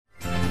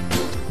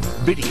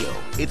Video.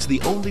 It's the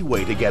only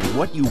way to get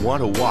what you want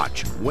to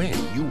watch when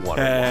you want to watch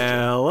it.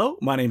 Hello,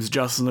 my name's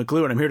Justin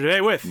LeClue, and I'm here today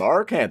with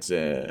Mark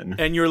Hansen.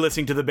 And you're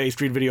listening to the Bay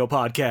Street Video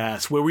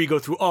Podcast, where we go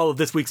through all of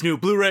this week's new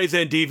Blu-rays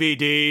and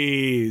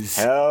DVDs.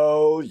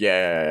 Hell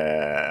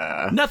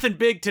yeah. Nothing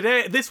big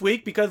this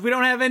week, because we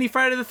don't have any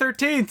Friday the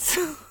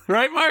 13th.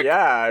 Right, Mark?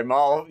 Yeah,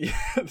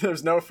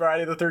 there's no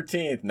Friday the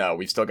 13th. No,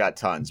 we've still got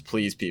tons.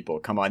 Please, people,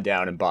 come on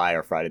down and buy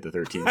our Friday the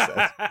 13th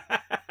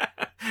set.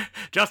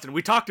 Justin,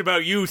 we talked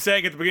about you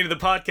saying at the beginning of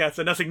the podcast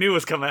that nothing new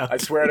has come out. I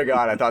swear to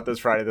God, I thought those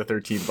Friday the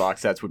 13th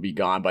box sets would be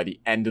gone by the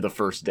end of the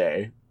first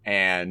day,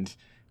 and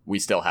we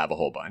still have a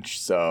whole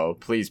bunch. So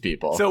please,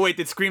 people. So wait,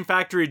 did Scream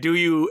Factory do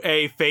you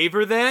a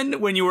favor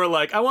then when you were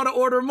like, I want to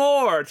order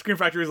more? Scream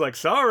Factory's like,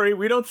 sorry,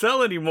 we don't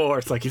sell anymore.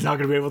 It's like, he's not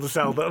going to be able to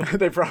sell them.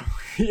 They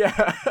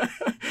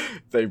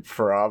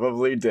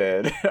probably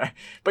did.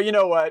 But you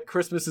know what?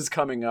 Christmas is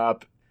coming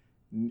up.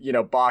 You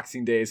know,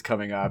 Boxing Day is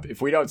coming up.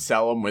 If we don't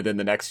sell them within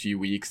the next few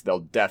weeks,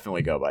 they'll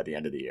definitely go by the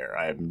end of the year.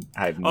 I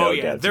have no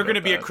doubts. They're going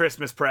to be a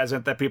Christmas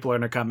present that people are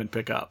going to come and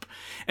pick up.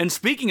 And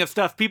speaking of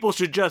stuff people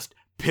should just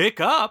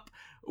pick up,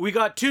 we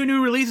got 2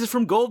 new releases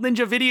from Gold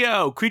Ninja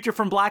Video, Creature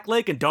from Black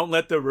Lake and Don't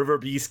Let the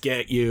Riverbeast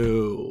Get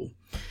You.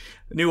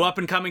 New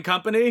up-and-coming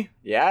company.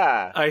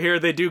 Yeah. I hear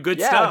they do good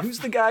stuff. Who's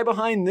the guy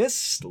behind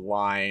this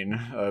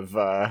line of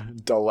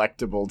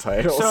delectable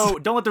titles? So,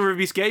 Don't Let the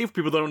Riverbeast Get You, if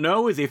people don't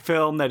know, is a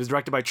film that is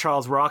directed by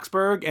Charles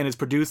Roxburgh and is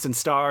produced and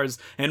stars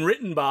and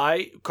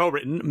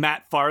co-written,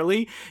 Matt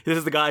Farley. This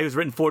is the guy who's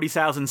written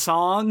 40,000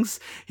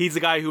 songs. He's the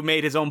guy who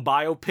made his own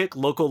biopic,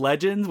 Local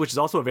Legends, which is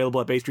also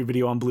available at Bay Street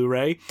Video on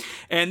Blu-ray.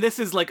 And this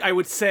is, I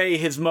would say,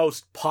 his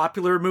most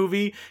popular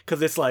movie,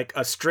 because it's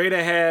a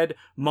straight-ahead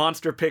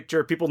monster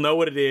picture. People know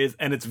what it is.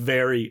 And it's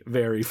very,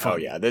 very fun. Oh,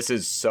 yeah. This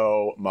is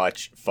so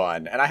much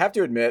fun. And I have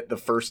to admit, the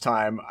first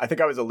time, I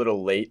think I was a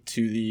little late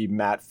to the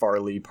Matt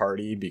Farley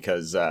party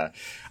because,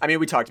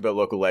 we talked about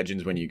Local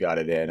Legends when you got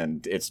it in,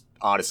 and it's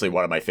honestly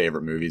one of my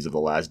favorite movies of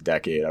the last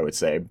decade, I would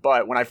say.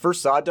 But when I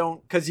first saw it,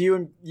 because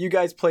you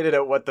guys played it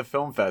at the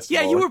film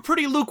festival. Yeah, you were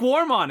pretty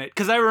lukewarm on it,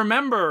 because I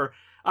remember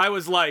I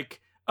was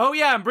like, oh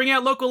yeah, I'm bringing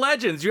out Local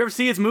Legends. You ever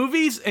see his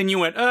movies? And you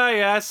went, oh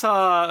yeah, I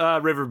saw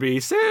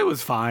Riverbeast. It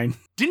was fine.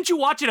 Didn't you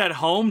watch it at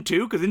home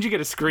too? Because didn't you get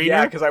a screener?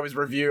 Yeah, because I was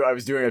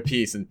doing a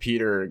piece and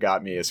Peter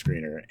got me a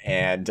screener.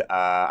 And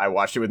I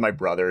watched it with my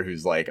brother,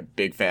 who's a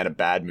big fan of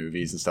bad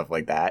movies and stuff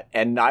like that.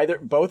 And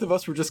both of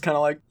us were just kind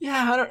of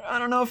yeah, I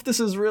don't know if this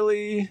is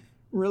really,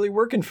 really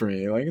working for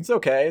me. It's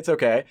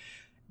okay.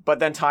 But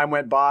then time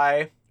went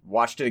by.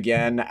 Watched it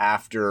again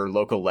after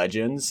Local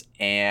Legends,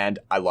 and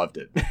I loved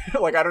it.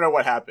 I don't know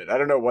what happened. I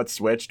don't know what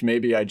switched.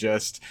 Maybe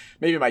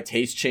my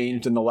taste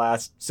changed in the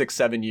last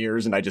 6-7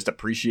 years, and I just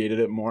appreciated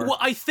it more. Well,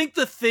 I think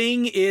the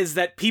thing is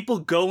that people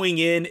going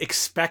in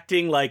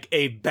expecting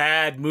a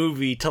bad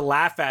movie to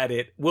laugh at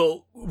it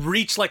will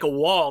reach a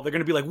wall. They're going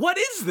to be like, what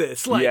is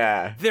this?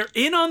 Yeah. They're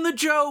in on the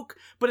joke,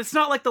 but it's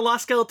not like The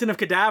Lost Skeleton of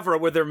Cadavra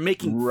where they're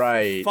making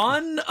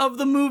fun of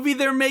the movie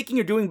they're making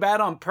or doing bad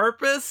on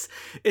purpose.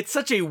 It's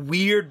such a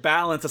weird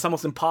balance that's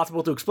almost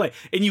impossible to explain.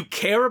 And you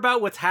care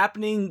about what's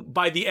happening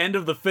by the end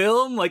of the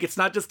film. It's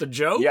not just a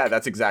joke. Yeah,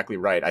 that's exactly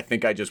right. I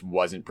think I just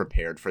wasn't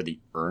prepared for the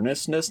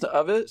earnestness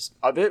of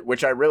it,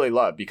 which I really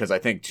love, because I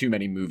think too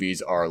many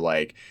movies are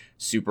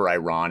super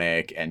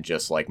ironic and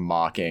just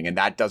mocking, and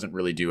that doesn't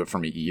really do it for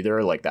me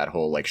either. That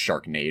whole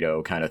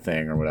Sharknado kind of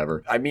thing or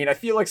whatever. I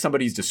feel like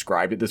somebody's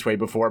described it this way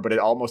before, but it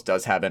almost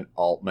does have an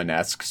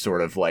Altman-esque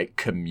sort of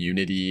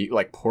community,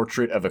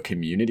 portrait of a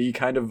community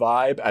kind of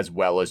vibe, as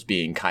well as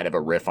being kind of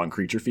a riff on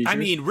creature features.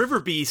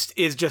 Riverbeast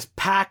is just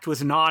packed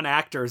with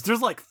non-actors.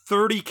 There's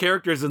 30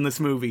 characters in this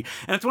movie,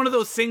 and it's one of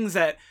those things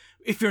that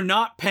if you're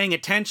not paying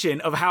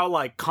attention of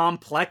how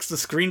complex the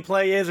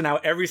screenplay is and how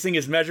everything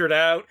is measured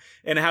out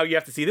and how you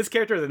have to see this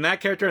character then that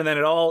character and then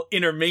it all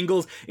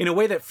intermingles in a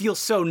way that feels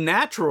so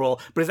natural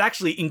but is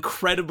actually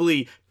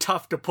incredibly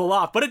tough to pull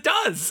off, but it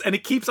does, and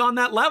it keeps on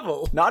that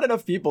level. Not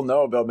enough people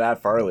know about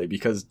Matt Farley,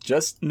 because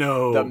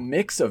the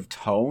mix of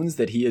tones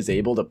that he is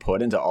able to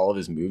put into all of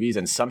his movies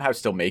and somehow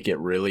still make it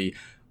really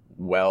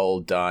well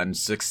done,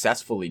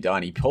 successfully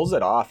done. He pulls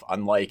it off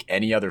unlike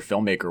any other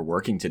filmmaker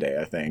working today,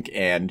 I think.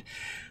 And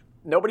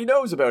nobody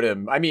knows about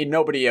him.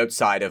 Nobody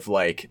outside of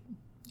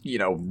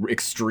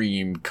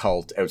extreme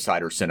cult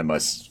outsider cinema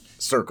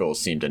circles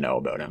seem to know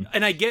about him.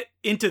 And I get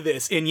into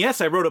this, and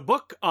yes, I wrote a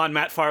book on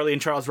Matt Farley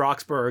and Charles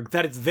Roxburgh,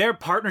 that it's their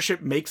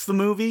partnership makes the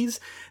movies,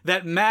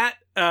 that Matt,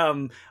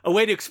 a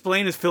way to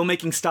explain his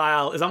filmmaking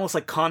style is almost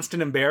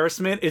constant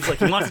embarrassment. It's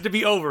he wants it to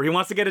be over, he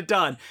wants to get it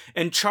done.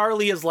 And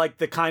Charlie is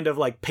the kind of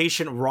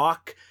patient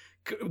rock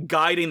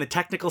guiding the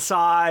technical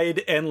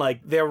side, and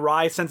their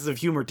wry senses of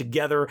humor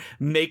together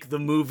make the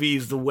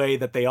movies the way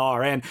that they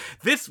are. And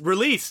this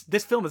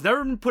film has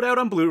never been put out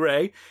on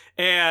Blu-ray,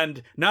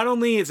 And not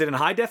only is it in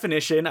high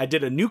definition, I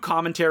did a new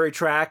commentary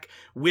track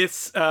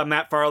with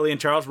Matt Farley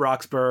and Charles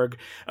Roxburgh.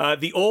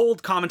 The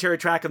old commentary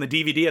track on the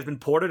DVD has been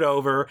ported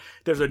over.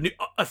 There's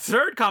a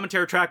third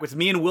commentary track with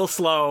me and Will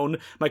Sloan,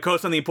 my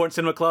co-host on the Important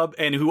Cinema Club,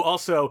 and who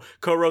also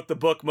co-wrote the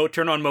book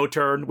Motern on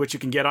Motern, which you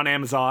can get on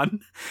Amazon.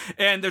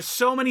 And there's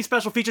so many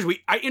special features.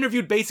 I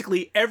interviewed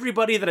basically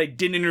everybody that I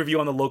didn't interview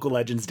on the Local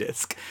Legends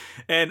disc.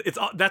 And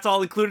that's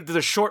all included. There's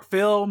a short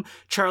film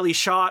Charlie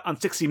shot on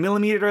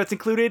 60mm that's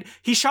included.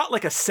 He shot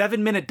like a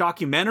 7-minute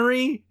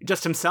documentary,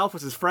 just himself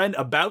with his friend,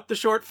 about the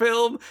short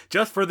film,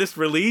 just for this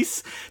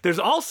release. There's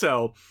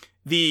also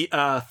the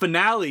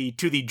finale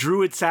to the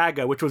Druid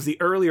Saga, which was the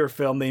earlier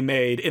film they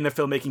made in their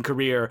filmmaking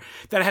career,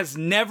 that has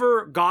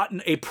never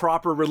gotten a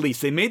proper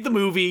release. They made the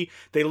movie,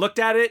 they looked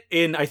at it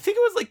in, I think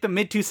it was like the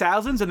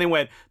mid-2000s, and they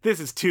went, this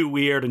is too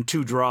weird and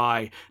too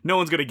dry. No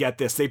one's gonna get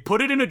this. They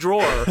put it in a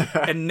drawer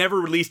and never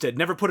released it.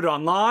 Never put it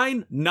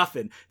online,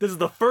 nothing. This is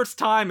the first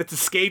time it's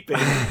escaping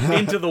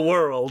into the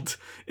world.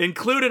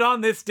 Included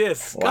on this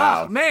disc.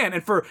 Wow. Oh, man,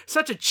 and for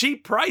such a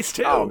cheap price,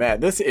 too. Oh,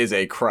 man, this is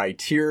a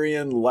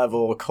Criterion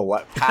level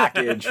package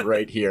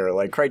right here.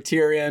 Like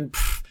Criterion,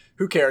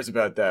 who cares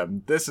about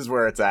them? This is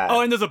where it's at.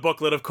 Oh, and there's a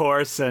booklet, of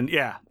course, and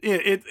yeah,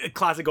 it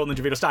classic Golden Ninja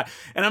Video style.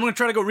 And I'm going to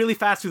try to go really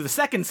fast through the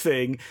second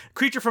thing.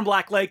 Creature from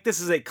Black Lake, this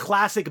is a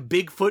classic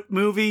Bigfoot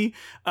movie.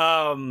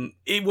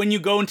 When you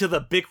go into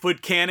the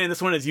Bigfoot canon,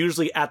 this one is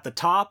usually at the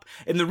top.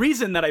 And the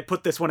reason that I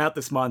put this one out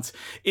this month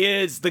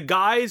is the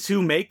guys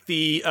who make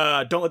the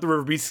Don't Let the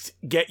Riverbeast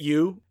Get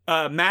You,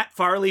 Matt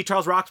Farley,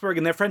 Charles Roxburgh,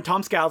 and their friend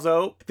Tom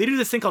Scalzo, they do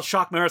this thing called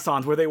Shock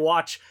Marathons where they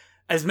watch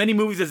as many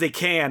movies as they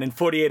can in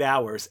 48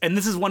 hours, and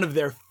this is one of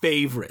their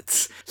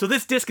favorites. So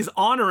this disc is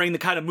honoring the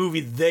kind of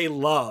movie they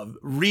love,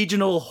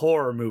 regional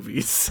horror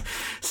movies.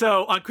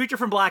 So on Creature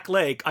from Black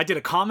Lake, I did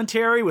a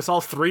commentary with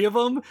all three of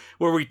them,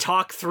 where we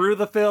talk through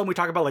the film, we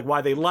talk about like why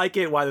they like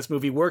it, why this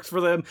movie works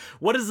for them,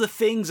 what is the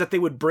things that they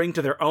would bring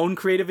to their own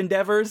creative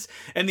endeavors,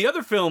 and the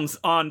other films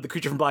on the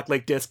Creature from Black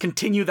Lake disc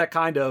continue that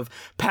kind of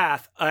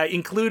path. I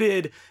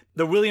included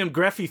the William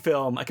Greffey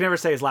film, I can never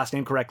say his last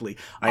name correctly.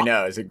 I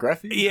know, is it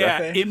Greffey? Yeah,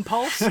 Greffey?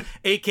 Impulse,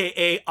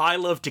 aka I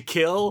Love to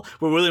Kill,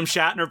 where William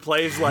Shatner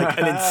plays like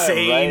an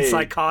insane,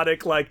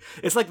 psychotic, like,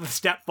 it's like the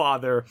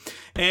stepfather.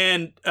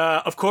 And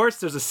of course,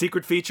 there's a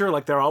secret feature,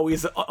 like there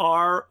always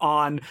are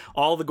on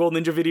all the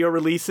Golden Ninja Video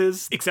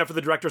releases, except for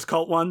the Director's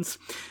Cult ones.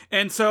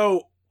 And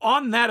so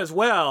on that as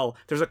well,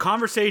 there's a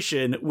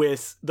conversation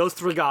with those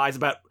three guys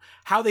about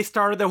how they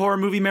started their horror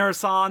movie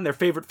marathon, their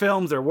favorite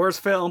films, their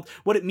worst films,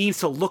 what it means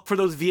to look for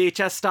those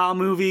VHS-style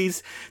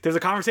movies. There's a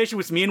conversation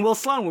with me and Will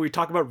Sloan where we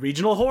talk about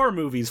regional horror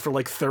movies for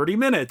like 30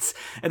 minutes.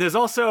 And there's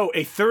also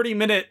a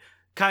 30-minute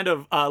kind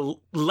of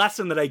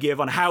lesson that I give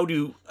on how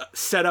to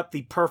set up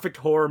the perfect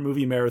horror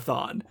movie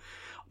marathon.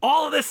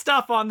 All of this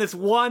stuff on this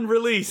one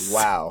release.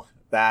 Wow,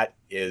 that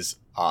is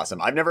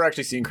awesome. I've never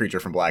actually seen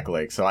Creature from Black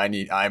Lake, so I'm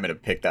going to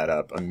pick that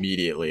up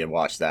immediately and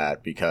watch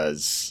that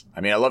because,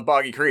 I mean, I love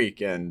Boggy Creek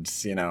and,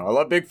 you know, I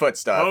love Bigfoot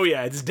stuff. Oh,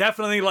 yeah, it's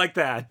definitely like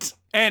that.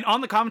 And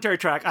on the commentary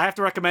track, I have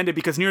to recommend it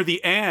because near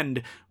the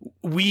end,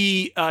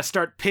 we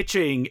start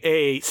pitching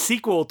a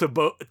sequel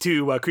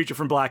to Creature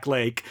from Black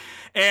Lake.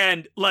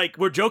 And, like,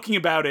 we're joking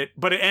about it,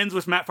 but it ends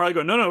with Matt Farley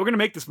going, no, we're going to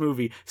make this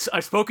movie. So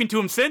I've spoken to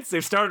him since.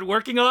 They've started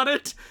working on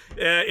it.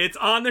 It's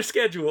on their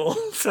schedule.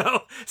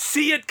 So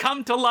see it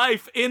come to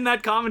life in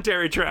that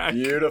commentary track.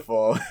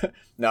 Beautiful.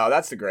 No,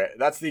 that's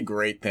the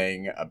great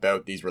thing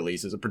about these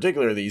releases, in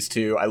particular these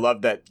two. I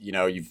love that, you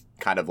know, you've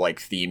kind of, like,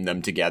 themed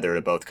them together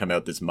to both come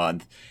out this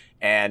month.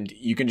 And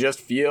you can just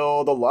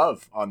feel the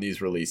love on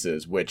these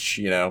releases, which,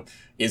 you know,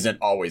 isn't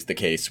always the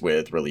case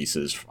with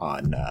releases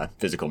on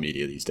physical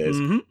media these days.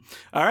 Mm-hmm.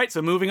 All right,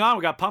 so moving on,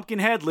 we got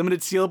Pumpkinhead,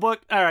 limited steelbook.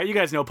 All right, you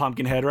guys know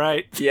Pumpkinhead,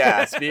 right?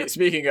 Yeah,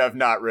 speaking of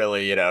not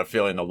really, you know,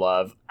 feeling the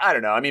love, I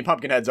don't know. I mean,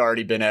 Pumpkinhead's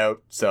already been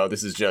out, so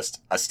this is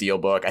just a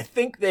steelbook. I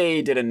think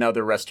they did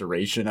another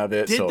restoration of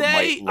it, so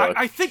they? it might look...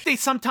 I think they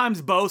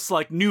sometimes boast,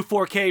 like, new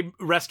 4K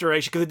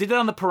restoration, because they did it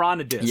on the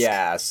Piranha disc.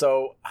 Yeah,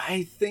 so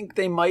I think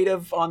they might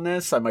have on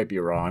this. I might be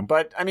wrong.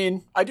 But, I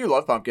mean, I do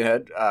love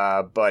Pumpkinhead,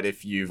 but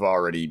if you've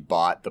already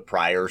bought the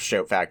prior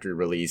Shout Factory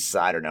release,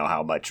 I don't know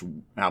how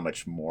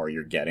much more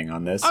you're getting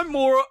on this. I'm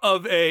more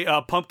of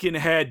a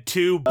Pumpkinhead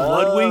 2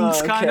 Blood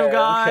Wings kind of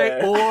guy,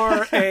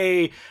 or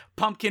a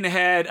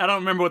Pumpkinhead, I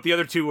don't remember what the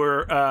other two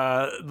were,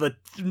 the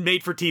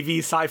made-for-TV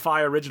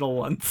sci-fi original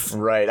ones.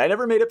 Right. I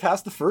never made it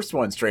past the first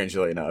one,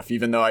 strangely enough,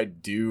 even though I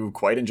do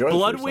quite enjoy the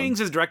Blood first Wings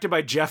one. is directed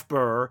by Jeff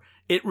Burr.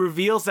 It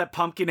reveals that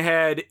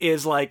Pumpkinhead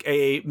is like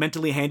a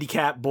mentally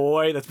handicapped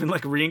boy that's been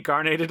like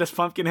reincarnated as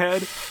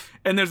Pumpkinhead.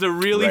 And there's a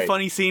really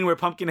funny scene where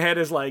Pumpkinhead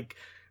is like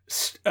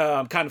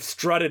kind of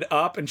strutted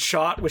up and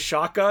shot with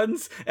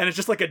shotguns, and it's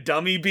just like a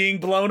dummy being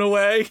blown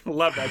away.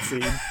 Love that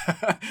scene.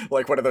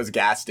 Like one of those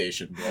gas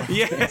station boys.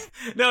 Yeah.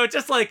 No, it's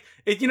just like,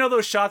 you know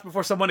those shots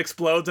before someone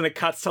explodes and it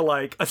cuts to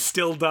like a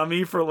still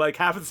dummy for like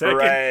half a second?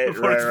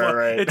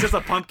 Right. It's just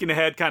a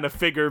Pumpkinhead kind of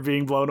figure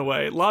being blown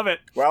away. Love it.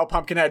 Well,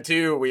 Pumpkinhead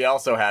 2 we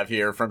also have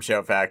here from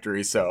Shout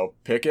Factory, so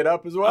pick it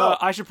up as well.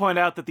 I should point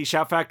out that the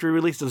Shout Factory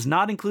release does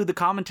not include the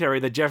commentary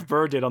that Jeff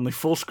Burr did on the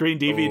full screen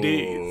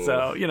DVD. Ooh.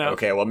 So, you know.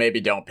 Okay, well,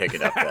 maybe don't pick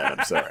it up then.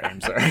 I'm sorry.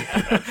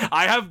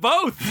 I have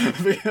both.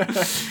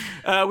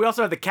 We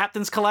also have the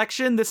Captains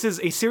Collection. This is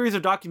a series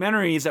of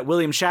documentaries that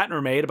William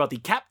Shatner made about the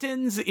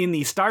captains in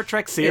the Star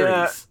Trek series.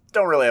 Yeah.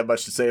 Don't really have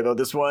much to say about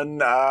this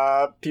one.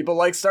 People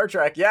like Star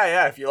Trek.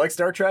 Yeah. If you like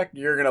Star Trek,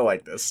 you're going to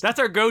like this. That's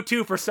our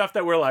go-to for stuff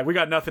that we're like, we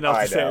got nothing else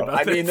to say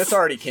about this. I mean, this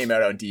already came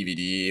out on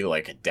DVD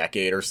like a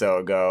decade or so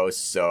ago.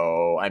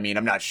 So, I mean,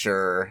 I'm not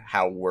sure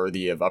how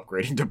worthy of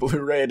upgrading to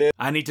Blu-ray it is.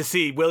 I need to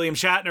see William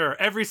Shatner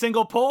every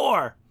single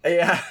pour.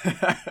 Yeah.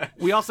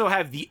 We also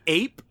have The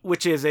Ape,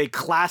 which is a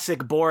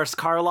classic Boris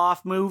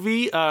Karloff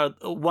movie,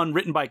 one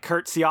written by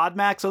Kurt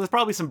Siodmak, so there's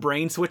probably some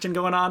brain switching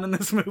going on in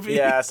this movie.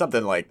 Yeah,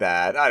 something like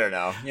that. I don't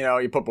know. You know,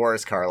 you put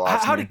Boris Karloff.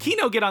 How did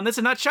Kino get on this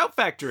and not Shout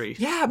Factory?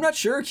 Yeah, I'm not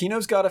sure.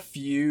 Kino's got a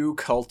few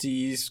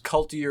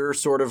cultier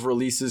sort of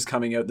releases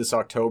coming out this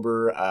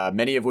October,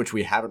 many of which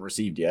we haven't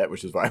received yet,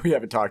 which is why we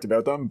haven't talked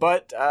about them,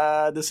 but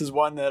this is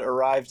one that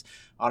arrived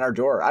on our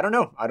door. I don't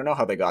know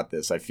how they got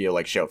this. I feel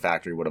like Shout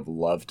Factory would have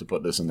loved to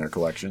put this in their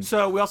collection.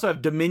 So we also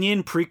have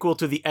Dominion, prequel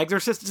to The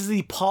Exorcist. This is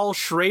the Paul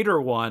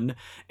Schrader one,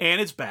 and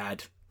it's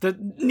bad.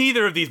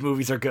 Neither of these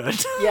movies are good.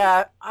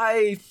 Yeah,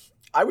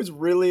 I was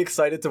really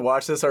excited to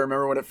watch this. I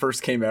remember when it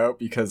first came out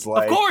because,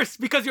 like... Of course,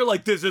 because you're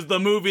like, this is the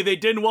movie they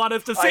didn't want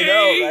us to see! I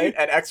know, right?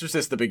 And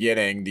Exorcist the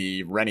Beginning,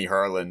 the Rennie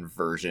Harlin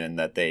version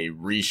that they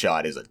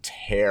reshot is a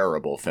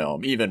terrible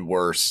film. Even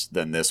worse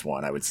than this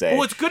one, I would say.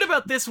 What's good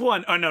about this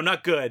one... Oh, no,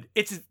 not good.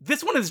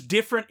 This one is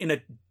different in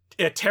a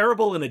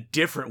terrible in a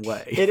different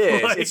way. It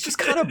is. Like, it's just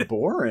kind of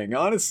boring,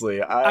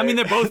 honestly. I mean,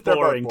 they're both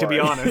boring, to be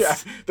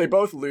honest. Yeah, they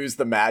both lose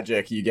the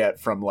magic you get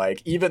from,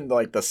 like, even,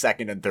 like, the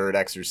second and third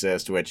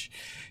Exorcist, which,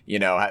 you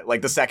know,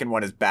 like, the second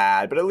one is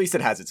bad, but at least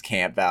it has its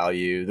camp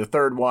value. The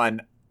third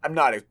one, I'm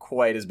not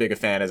quite as big a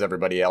fan as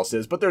everybody else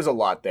is, but there's a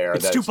lot there.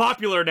 It's too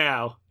popular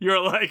now.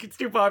 You're like, it's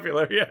too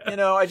popular, yeah. You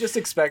know, I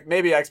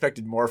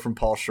expected more from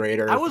Paul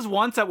Schrader. I was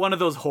once at one of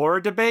those horror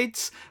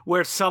debates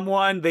where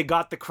they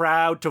got the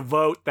crowd to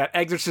vote that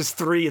Exorcist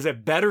 3 is a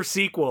better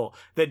sequel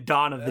than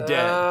Dawn of the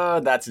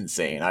Dead. That's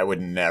insane. I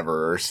would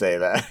never say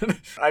that.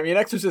 I mean,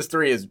 Exorcist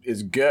 3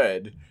 is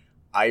good.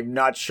 I'm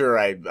not sure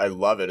I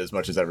love it as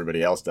much as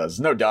everybody else does.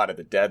 No Dawn of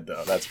the Dead,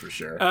 though, that's for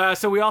sure.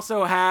 So we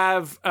also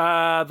have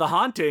The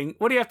Haunting.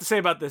 What do you have to say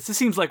about this? This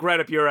seems like right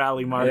up your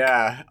alley, Mark.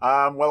 Yeah.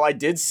 Well, I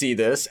did see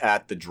this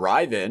at the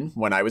drive-in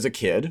when I was a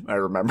kid, I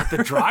remember.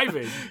 The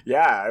drive-in?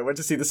 Yeah, I went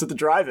to see this at the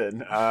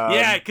drive-in.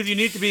 Yeah, because you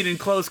need to be in an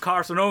enclosed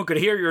car so no one could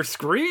hear your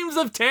screams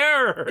of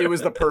terror. It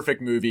was the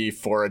perfect movie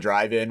for a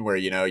drive-in where,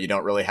 you know, you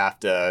don't really have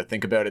to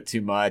think about it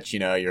too much. You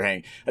know,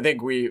 I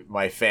think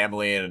my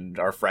family and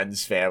our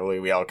friend's family,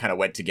 we all kind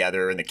of went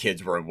together and the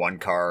kids were in one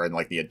car and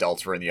like the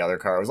adults were in the other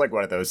car. It was like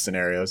one of those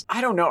scenarios. I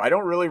don't know. I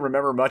don't really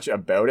remember much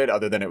about it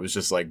other than it was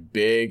just like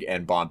big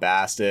and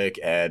bombastic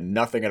and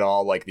nothing at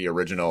all like the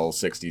original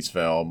 60s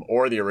film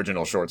or the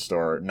original short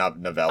story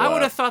novella. I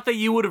would have thought that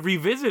you would have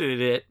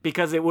revisited it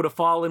because it would have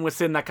fallen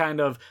within that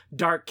kind of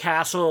Dark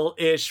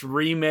Castle-ish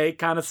remake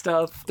kind of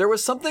stuff. There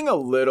was something a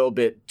little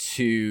bit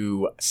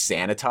too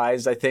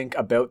sanitized, I think,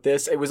 about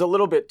this. It was a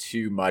little bit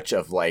too much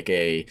of like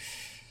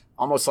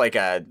almost like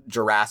a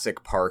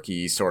Jurassic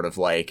Park-y sort of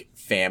like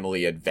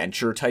family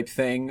adventure type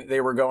thing they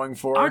were going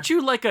for. Aren't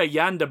you like a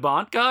Jan de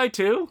Bont guy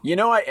too? You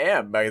know, I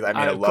am. I mean,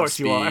 I love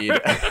Speed. You are.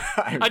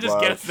 I just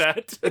guessed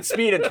that. It's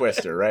Speed and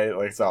Twister, right?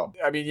 Like, so,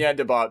 I mean, Jan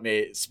de Bont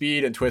made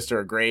Speed and Twister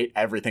are great.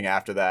 Everything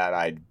after that,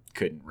 I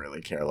couldn't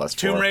really care less for.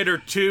 Tomb Raider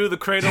 2, The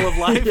Cradle of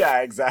Life? Yeah,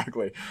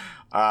 exactly.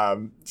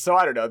 So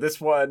I don't know. This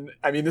one,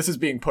 I mean, this is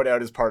being put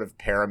out as part of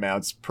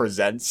Paramount's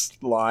Presents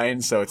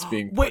line, so it's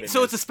being it's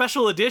a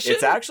special edition?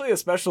 It's actually a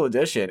special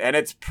edition, and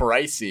it's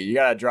pricey. You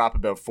gotta drop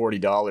about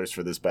 $40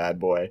 for this bad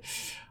boy.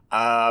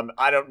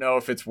 I don't know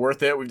if it's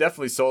worth it. We've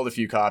definitely sold a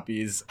few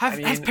copies.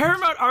 Has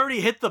Paramount already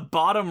hit the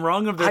bottom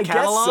rung of their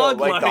catalog? I guess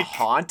so. Like, The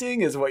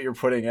Haunting is what you're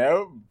putting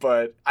out.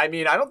 But, I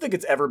mean, I don't think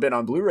it's ever been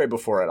on Blu-ray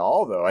before at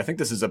all, though. I think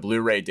this is a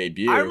Blu-ray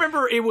debut. I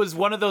remember it was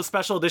one of those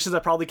special editions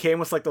that probably came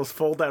with, like, those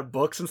fold-out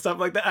books and stuff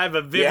like that. I have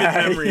a vivid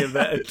memory of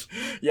that.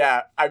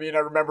 Yeah. I mean, I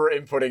remember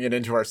inputting it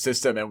into our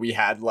system, and we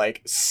had,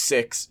 like,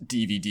 6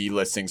 DVD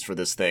listings for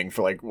this thing.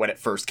 For, like, when it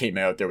first came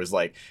out, there was,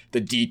 like,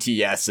 the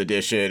DTS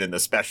edition and the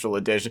special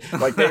edition.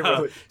 Like, they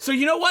really... So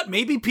you know what?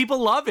 Maybe people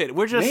love it.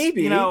 We're just,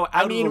 you know,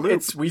 out of the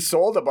loop. We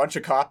sold a bunch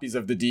of copies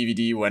of the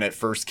DVD when it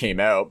first came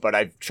out, but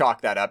I've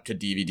chalked that up to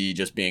DVD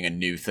just being a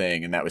new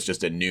thing, and that was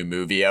just a new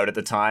movie out at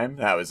the time.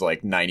 That was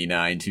like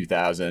 99,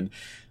 2000.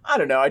 I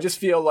don't know. I just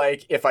feel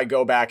like if I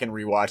go back and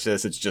rewatch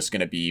this, it's just going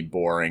to be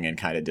boring and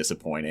kind of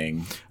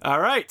disappointing. All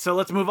right, so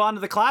let's move on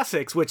to the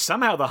classics, which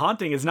somehow The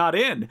Haunting is not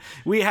in.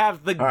 We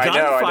have The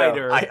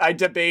Gunfighter. I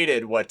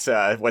debated what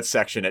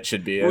section it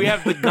should be in. We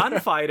have The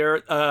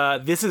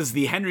Gunfighter. This is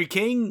the Henry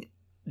King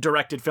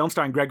directed film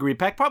starring Gregory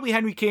Peck, probably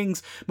Henry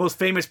King's most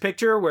famous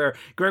picture, where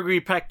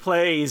Gregory Peck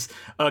plays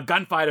a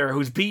gunfighter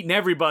who's beaten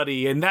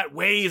everybody, and that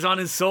weighs on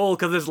his soul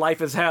because his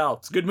life is hell.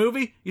 It's a good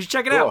movie. You should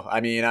check it out. I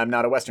mean, I'm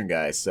not a Western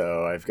guy,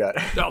 so I've got.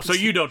 Oh, so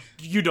you don't.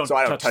 So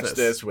I don't touch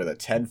this with a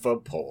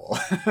 10-foot pole.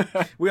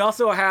 We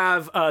also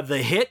have The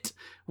Hit,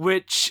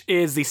 which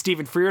is the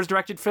Stephen Frears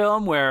directed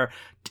film where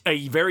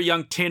a very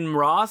young Tim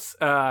Ross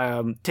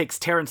takes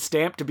Terrence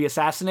Stamp to be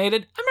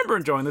assassinated. I remember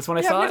enjoying this when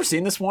I saw it. I've never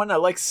seen this one. I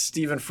like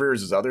Stephen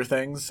Frears' other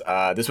things.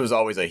 This was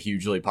always a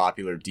hugely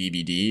popular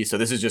DVD, so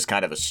this is just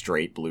kind of a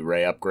straight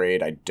Blu-ray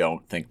upgrade. I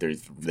don't think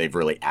they've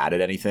really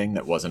added anything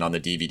that wasn't on the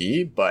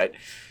DVD, but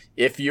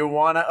if you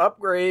want to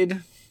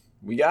upgrade,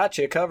 we got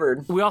you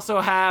covered. We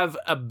also have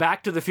a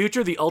Back to the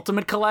Future, the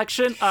Ultimate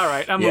Collection. All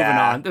right, I'm moving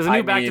on. There's a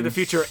new Back to the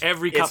Future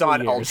every couple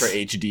of years. It's on Ultra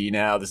HD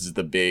now. This is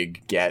the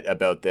big get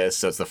about this,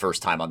 so it's the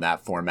first time on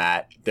that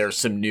format. There's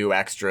some new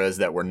extras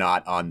that were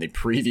not on the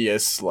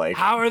previous,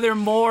 How are there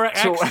more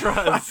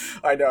extras?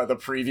 I know, the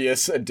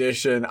previous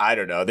edition. I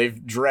don't know.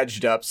 They've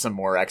dredged up some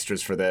more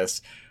extras for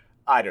this.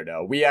 I don't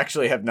know. We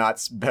actually have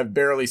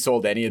barely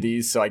sold any of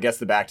these, so I guess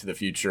the Back to the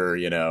Future,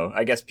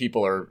 I guess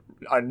people are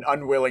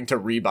unwilling to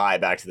rebuy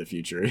Back to the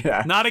Future.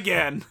 Yeah. Not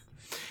again.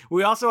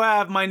 We also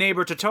have My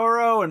Neighbor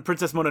Totoro and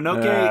Princess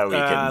Mononoke,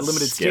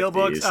 limited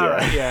steelbooks. All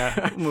right,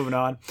 yeah, moving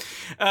on.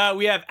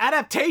 We have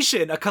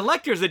Adaptation, a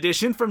collector's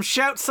edition from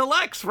Shout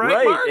Selects,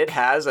 right, Mark? It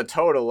has a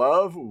total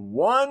of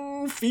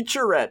 1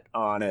 featurette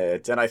on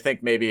it, and I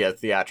think maybe a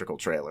theatrical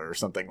trailer or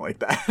something like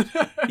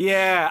that.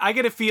 Yeah, I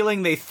get a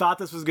feeling they thought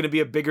this was going to be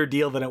a bigger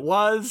deal than it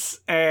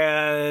was,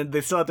 and they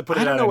still had to put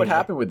it out. I don't know what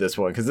happened with this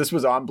one, because this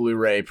was on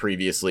Blu-ray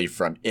previously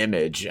from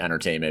Image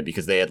Entertainment,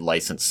 because they had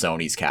licensed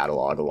Sony's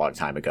catalog a long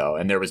time ago,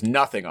 and there was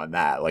nothing on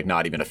that,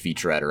 not even a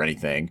featurette or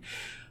anything.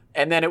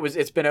 And then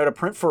it's been out of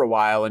print for a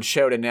while, and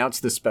Shout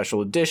announced this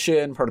special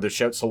edition, part of the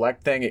Shout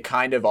Select thing. It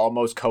kind of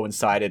almost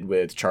coincided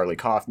with Charlie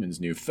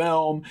Kaufman's new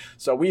film,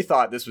 so we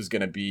thought this was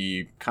going to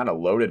be kind of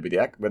loaded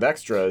with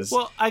extras.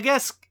 Well, I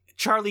guess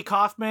Charlie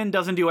Kaufman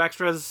doesn't do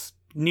extras,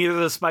 neither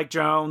does Spike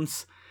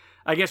Jonze.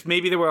 I guess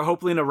maybe they were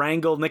hoping to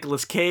wrangle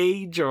Nicolas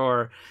Cage,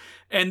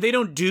 and they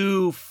don't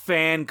do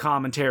fan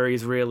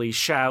commentaries really,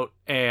 Shout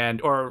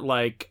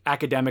or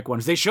academic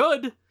ones. They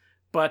should.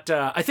 But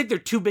I think they're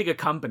too big a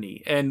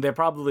company, and they're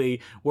probably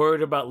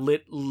worried about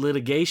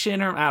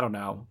litigation, or I don't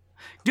know.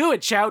 Do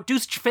it, Shout. Do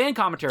fan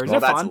commentaries.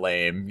 Well, they're that's fun.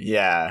 lame.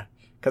 Yeah,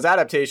 because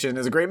Adaptation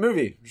is a great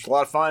movie. It's a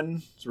lot of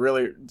fun. It's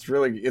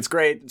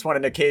great. It's one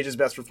of Nick Cage's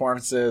best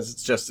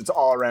performances. It's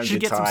all around good time.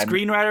 Should get some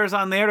screenwriters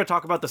on there to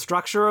talk about the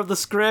structure of the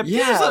script.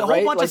 Yeah, there's a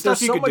whole bunch of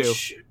stuff you could do.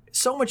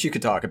 So much you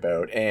could talk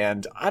about,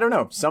 and I don't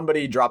know,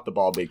 somebody dropped the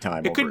ball big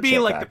time. It could be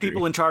the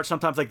people in charge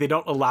sometimes, they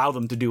don't allow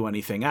them to do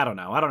anything. I don't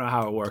know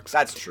how it works.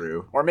 That's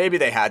true. Or maybe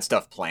they had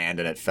stuff planned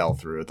and it fell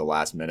through at the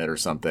last minute or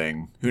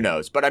something. Who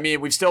knows? But I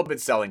mean, we've still been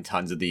selling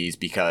tons of these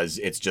because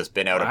it's just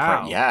been out of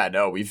print. Yeah,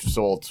 no, we've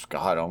sold,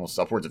 almost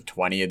upwards of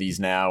 20 of these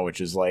now,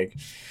 which is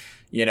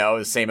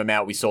the same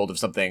amount we sold of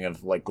something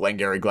of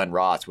Glengarry Glen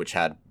Ross, which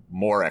had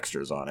more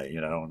extras on it,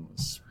 and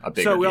it's a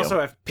bigger So we deal. also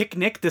have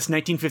Picnic, this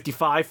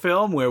 1955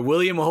 film where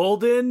William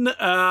Holden,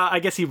 I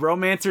guess he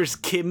romances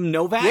Kim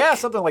Novak? Yeah,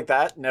 something like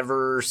that.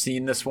 Never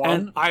seen this one.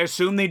 And I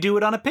assume they do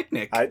it on a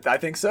picnic. I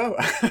think so.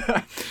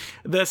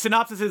 The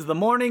synopsis is: the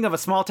morning of a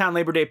small-town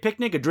Labor Day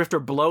picnic, a drifter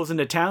blows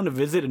into town to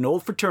visit an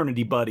old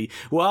fraternity buddy,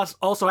 who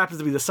also happens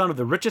to be the son of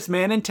the richest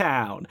man in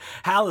town.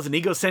 Hal is an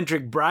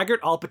egocentric braggart,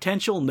 all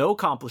potential, no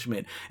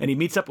accomplishment, and he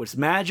meets up with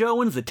Madge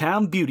Owens, the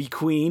town beauty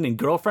queen and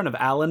girlfriend of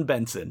Alan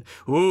Benson.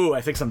 Ooh,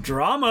 I think some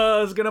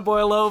drama is gonna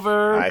boil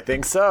over. I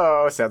think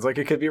so. Sounds like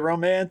it could be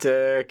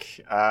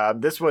romantic.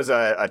 This was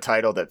a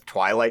title that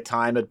Twilight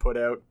Time had put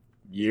out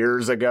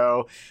years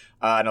ago.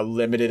 In a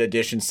limited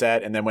edition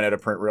set, and then went out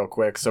of print real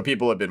quick. So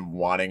people have been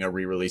wanting a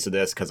re-release of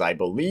this, because I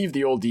believe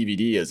the old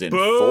DVD is in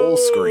full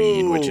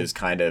screen, which is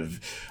kind of,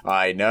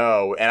 I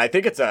know. And I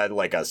think it's a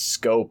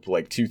scope,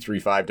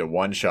 235 to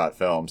 1-shot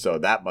film, so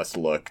that must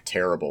look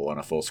terrible on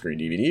a full screen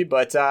DVD.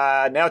 But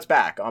now it's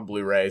back on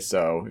Blu-ray,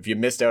 so if you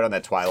missed out on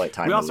that Twilight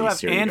Time release, we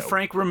also have Anne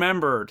Frank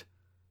Remembered.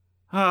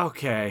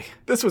 Okay.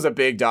 This was a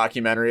big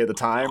documentary at the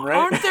time, right?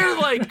 Aren't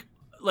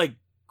there,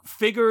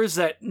 figures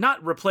that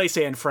not replace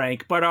Anne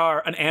Frank, but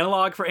are an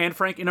analog for Anne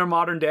Frank in our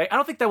modern day? I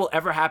don't think that will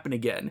ever happen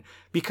again,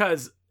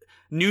 because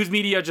news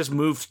media just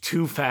moves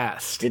too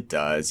fast. It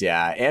does,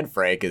 yeah. Anne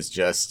Frank is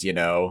just,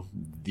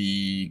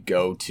 the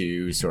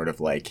go-to sort of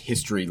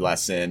history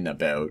lesson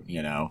about,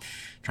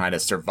 trying to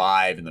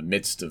survive in the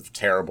midst of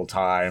terrible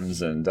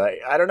times. And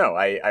I don't know.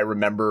 I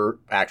remember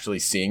actually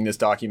seeing this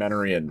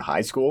documentary in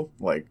high school,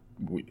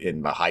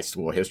 in a high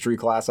school history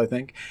class, I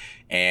think.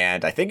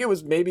 And I think it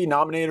was maybe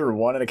nominated or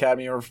won an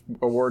Academy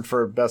Award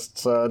for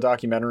Best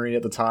Documentary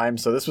at the time.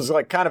 So this was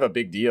like kind of a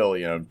big deal,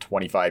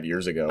 25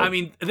 years ago. I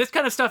mean, this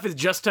kind of stuff is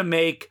just to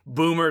make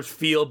boomers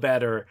feel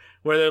better,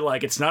 where they're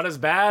like, it's not as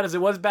bad as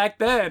it was back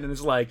then. And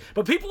it's like,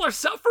 but people are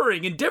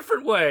suffering in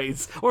different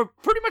ways, or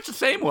pretty much the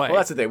same way. Well,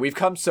 that's the thing. We've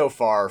come so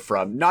far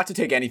from, not to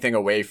take anything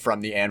away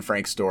from the Anne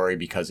Frank story,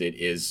 because it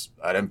is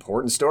an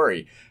important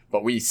story,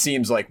 but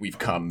seems like we've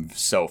come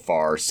so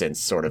far since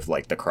sort of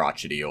like the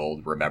crotchety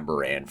old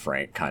remember Anne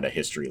Frank kind of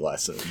history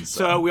lessons.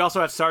 So we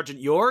also have Sergeant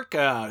York,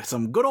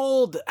 some good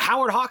old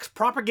Howard Hawks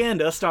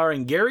propaganda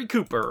starring Gary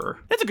Cooper.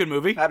 It's a good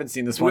movie. I haven't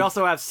seen this one. We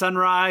also have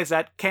Sunrise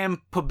at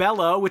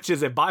Campobello, which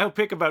is a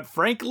biopic about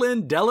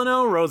Franklin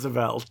Delano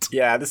Roosevelt.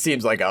 Yeah, this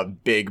seems like a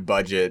big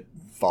budget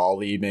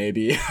folly,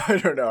 maybe. I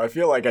don't know. I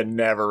feel like I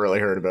never really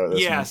heard about this.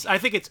 Yes, I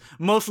think it's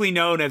mostly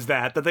known as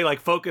that they like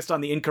focused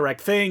on the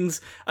incorrect things.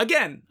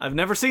 Again, I've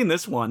never seen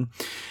this one.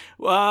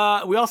 We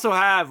also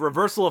have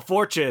Reversal of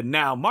Fortune.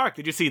 Now, Mark,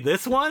 did you see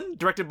this one?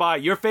 Directed by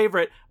your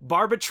favorite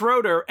Barbara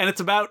Schroeder, and it's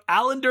about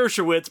Alan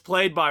Dershowitz,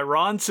 played by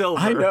Ron Silver.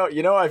 I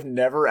know. I've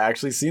never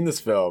actually seen this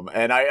film,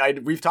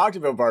 and we've talked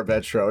about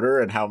Barbette Schroeder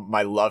and how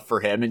my love for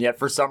him, and yet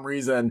for some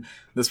reason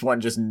this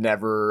one just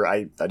never.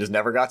 I just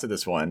never got to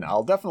this one.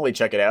 I'll definitely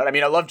check it out. I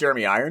mean, I love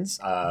Jeremy Irons,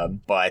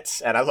 and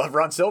I love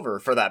Ron Silver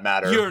for that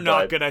matter. You're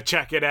not gonna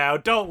check it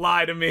out. Don't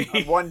lie to me.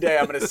 One day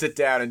I'm gonna sit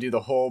down and do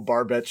the whole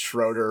Barbette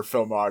Schroeder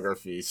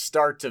filmography,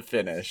 start to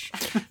finish.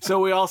 So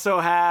we also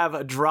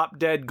have Drop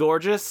Dead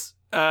Gorgeous,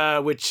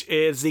 which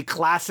is the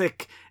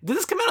classic. Did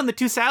this come out in the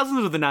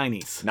 2000s or the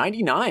 90s?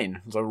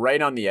 99, so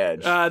right on the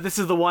edge. This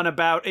is the one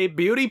about a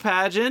beauty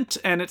pageant,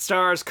 and it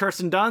stars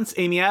Kirsten Dunst,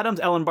 Amy Adams,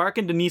 Ellen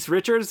Barkin, Denise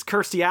Richards,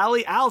 Kirstie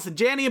Alley, Allison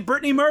Janney, and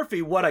Brittany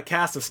Murphy. What a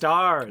cast of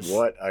stars.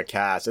 What a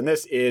cast. And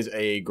this is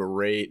a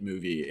great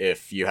movie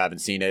if you haven't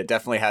seen it. It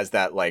definitely has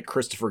that like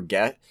Christopher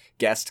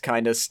Guest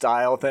kind of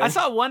style thing. I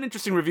saw one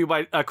interesting review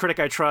by a critic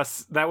I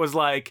trust that was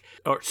like,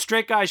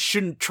 straight guys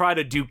shouldn't try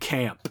to do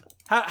camp.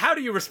 How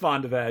do you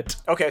respond to that?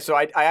 Okay, so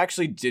I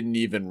actually didn't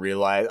even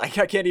realize. I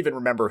can't even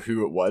remember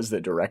who it was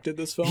that directed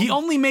this film. He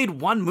only made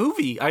one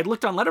movie. I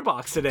looked on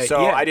Letterboxd today.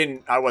 So yeah.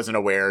 I wasn't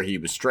aware he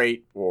was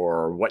straight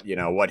or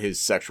what his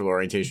sexual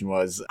orientation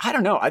was. I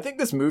don't know. I think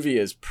this movie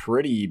is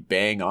pretty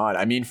bang on.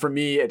 I mean, for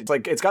me,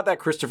 it's got that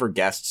Christopher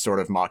Guest sort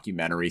of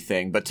mockumentary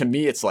thing, but to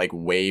me, it's like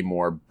way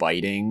more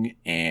biting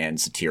and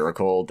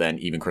satirical than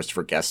even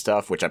Christopher Guest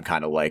stuff, which I'm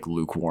kind of like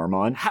lukewarm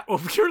on.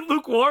 You're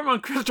lukewarm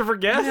on Christopher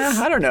Guest?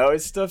 Yeah, I don't know.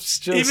 His stuff's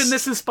just... Even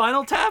this is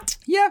Spinal Tap?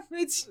 Yeah,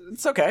 it's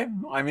okay.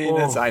 I mean,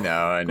 I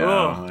know.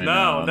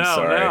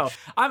 No.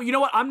 You know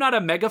what? I'm not a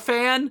mega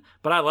fan,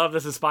 but I love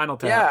This Is Spinal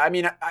Tap. Yeah, I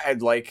mean, I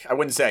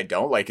wouldn't say I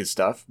don't like his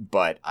stuff,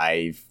 but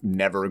I've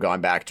never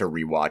gone back to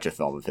rewatch a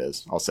film of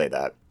his. I'll say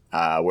that.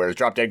 Whereas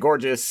Drop Dead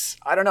Gorgeous,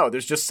 I don't know.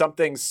 There's just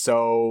something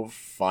so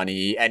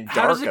funny and dark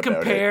about it. How does it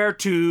compare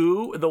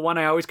to the one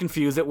I always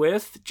confuse it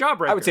with,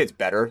 Jawbreaker? I would say it's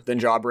better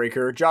than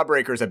Jawbreaker.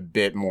 Jawbreaker's a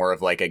bit more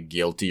of like a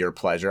guiltier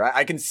pleasure.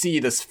 I can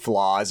see this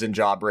flaws in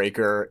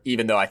Jawbreaker,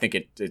 even though I think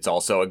it's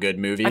also a good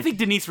movie. I think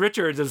Denise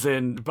Richards is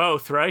in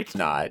both, right?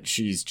 Not.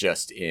 She's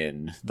just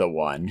in the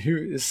one. Who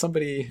is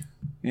somebody...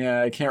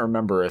 Yeah, I can't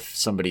remember if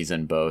somebody's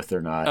in both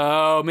or not.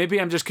 Oh, maybe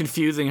I'm just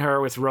confusing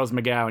her with Rose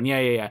McGowan.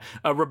 Yeah.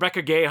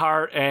 Rebecca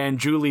Gayheart and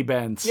Julie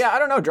Benz. Yeah, I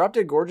don't know. Drop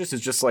Dead Gorgeous is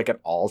just like an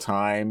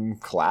all-time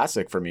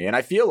classic for me. And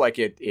I feel like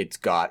it's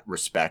got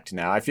respect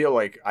now. I feel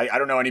like I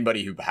don't know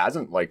anybody who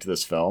hasn't liked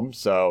this film.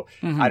 So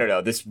I don't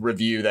know. This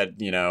review that,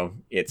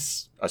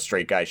 it's a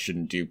straight guy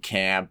shouldn't do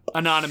camp.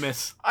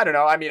 Anonymous. I don't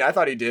know. I mean, I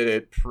thought he did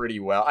it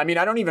pretty well. I mean,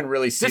 I don't even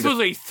really see This was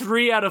a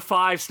 3 out of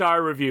 5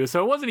 star review,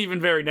 so it wasn't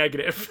even very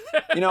negative.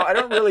 I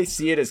don't really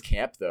see it as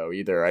camp though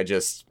either. I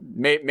just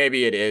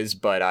maybe it is,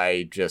 but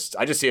I just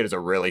see it as a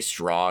really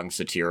strong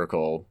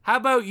satirical. How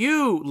about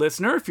you,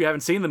 listener? If you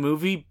haven't seen the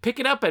movie, pick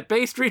it up at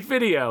Bay Street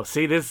Video.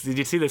 See this? Did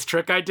you see this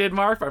trick I did,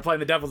 Mark? By playing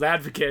the devil's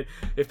advocate.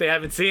 If they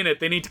haven't seen it,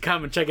 they need to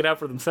come and check it out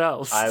for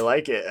themselves. I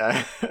like it.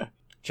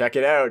 Check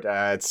it out.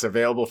 It's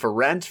available for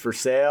rent, for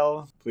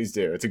sale. Please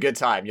do. It's a good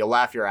time. You'll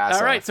laugh your ass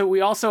off. All right, so we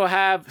also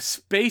have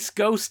Space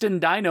Ghost and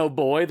Dino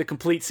Boy, the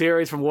complete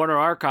series from Warner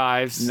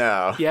Archives.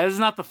 No. Yeah, this is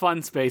not the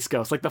fun Space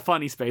Ghost, like the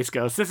funny Space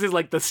Ghost. This is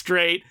like the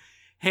straight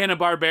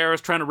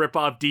Hanna-Barbera's trying to rip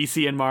off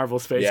DC and Marvel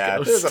Space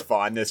Ghost. There's a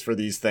fondness for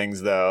these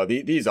things, though.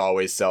 These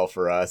always sell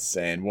for us,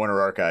 and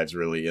Warner Archives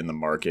really in the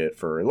market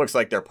for... It looks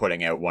like they're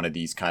putting out one of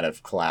these kind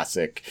of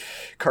classic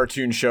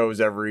cartoon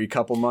shows every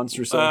couple months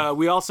or so.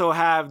 We also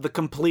have the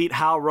complete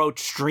Hal Roach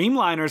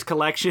Streamliners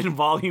collection,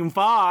 Volume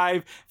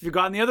 5. If you've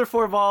gotten the other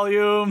 4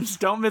 volumes,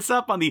 don't miss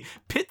up on the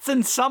Pitts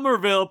and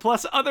Somerville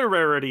plus other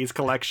rarities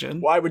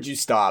collection. Why would you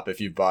stop if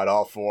you've bought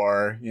all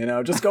 4?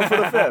 Just go for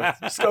the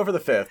 5th. Just go for the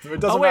 5th. It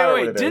doesn't matter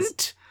what it is.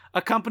 Didn't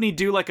a company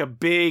do like a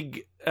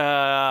big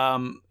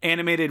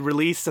animated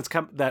release that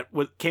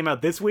came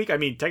out this week. I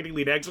mean,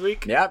 technically next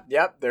week. Yep.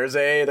 There's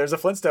a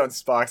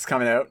Flintstones box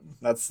coming out.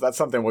 That's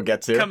something we'll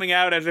get to. Coming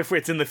out as if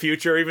it's in the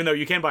future, even though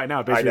you can buy it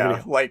now. I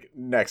know, like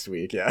next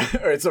week, yeah.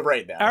 Or it's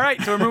right now. All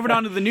right, so we're moving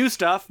on to the new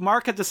stuff.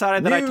 Mark had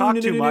decided that I talk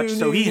too much,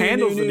 so he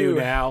handles the new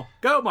now.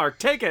 Go, Mark,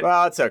 take it.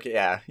 Well, it's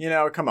okay.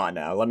 Yeah, come on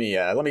now. Let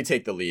me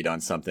take the lead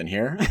on something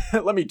here.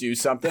 Let me do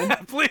something.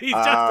 Please,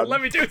 Justin,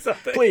 let me do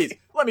something. Please,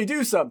 let me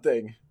do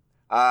something.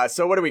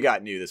 So what do we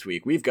got new this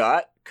week? We've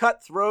got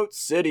Cutthroat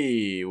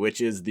City, which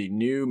is the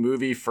new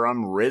movie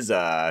from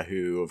RZA,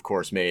 who, of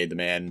course, made The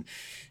Man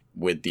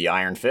with the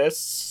Iron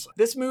Fists.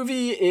 This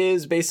movie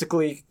is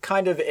basically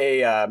kind of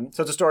so it's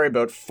a story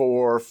about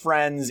 4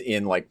 friends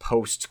in, like,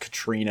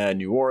 post-Katrina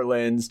New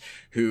Orleans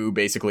who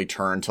basically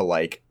turn to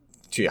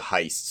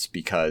heists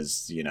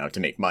because, to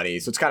make money.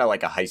 So it's kind of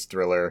like a heist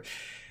thriller.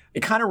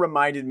 It kind of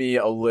reminded me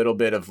a little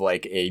bit of,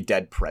 like, a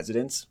Dead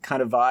Presidents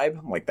kind of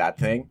vibe, like that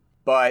thing.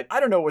 But I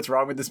don't know what's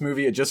wrong with this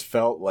movie. It just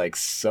felt like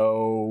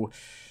so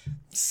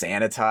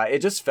sanitized. It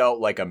just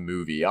felt like a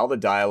movie. All the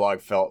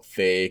dialogue felt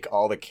fake.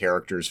 All the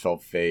characters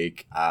felt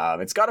fake.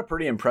 It's got a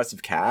pretty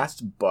impressive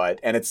cast,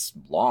 and it's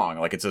long.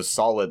 Like, it's a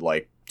solid,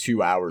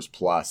 2 hours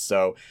plus.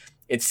 So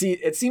it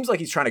seems like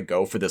he's trying to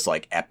go for this,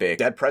 epic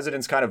Dead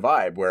Presidents kind of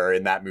vibe, where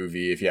in that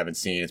movie, if you haven't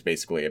seen, it's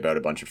basically about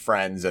a bunch of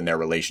friends and their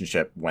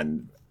relationship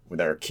when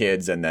they're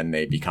kids, and then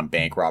they become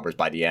bank robbers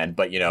by the end.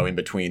 But, in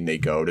between they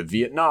go to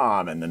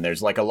Vietnam, and then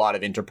there's a lot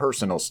of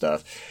interpersonal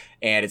stuff.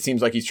 And it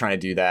seems like he's trying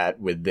to do that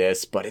with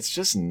this, but it's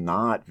just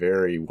not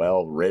very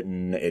well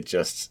written.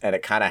 And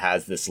it kind of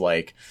has this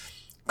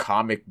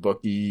comic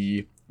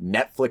booky,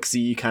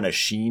 Netflixy kind of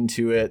sheen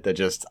to it that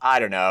just,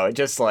 I don't know, it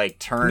just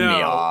turned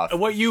me off.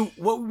 What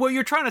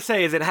you're trying to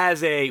say is it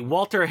has a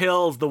Walter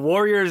Hill's The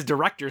Warriors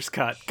director's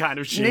cut kind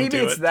of sheen to it.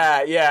 Maybe it's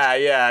that,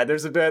 yeah.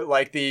 There's a bit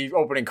the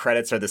opening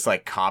credits are this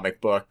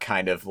comic book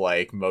kind of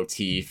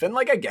motif, and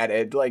I get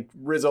it.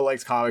 RZA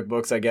likes comic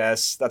books, I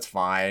guess. That's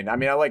fine. I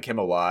mean, I like him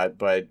a lot,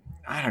 but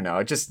I don't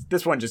know.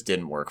 This one just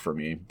didn't work for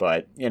me.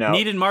 But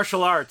needed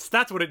martial arts.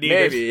 That's what it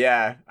needed. Maybe,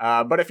 yeah.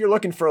 But if you're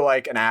looking for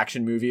an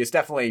action movie, it's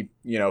definitely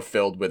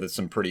filled with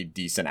some pretty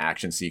decent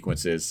action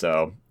sequences.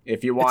 So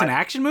if you want, it's an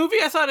action movie.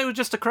 I thought it was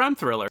just a crime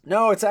thriller.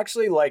 No, it's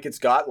actually it's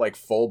got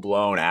full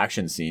blown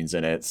action scenes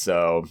in it.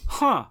 So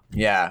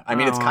yeah. I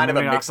mean, it's kind of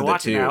a mix of the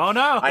two. Oh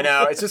no, I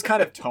know it's just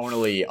kind of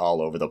tonally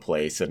all over the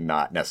place and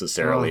not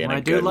necessarily in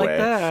a good way. I do like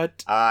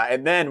that.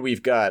 And then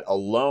we've got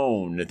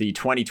Alone, the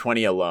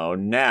 2020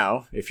 Alone.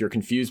 Now, if you're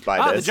confused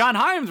by this, the John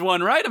Hyams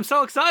one, right? I'm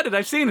so excited.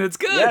 I've seen it. It's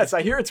good. Yes,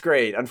 I hear it's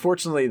great.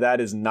 Unfortunately,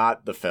 that is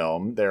not the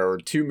film. There are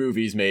 2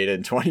 movies made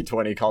in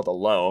 2020 called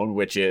Alone,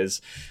 which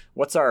is,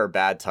 what's our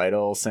bad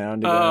title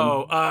sound again?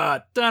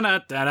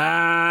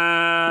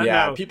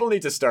 Yeah, no. People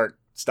need to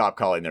stop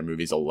calling their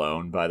movies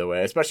Alone, by the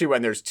way, especially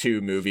when there's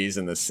 2 movies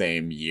in the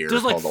same year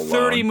There's called Alone.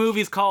 30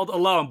 movies called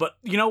Alone, but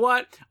you know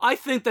what? I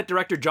think that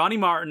director Johnny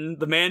Martin,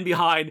 the man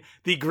behind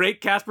the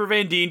great Casper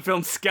Van Dien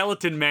film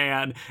Skeleton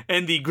Man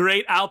and the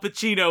great Al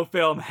Pacino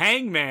film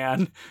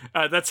Hangman,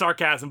 that's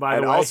sarcasm, by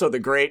the way. And also the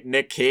great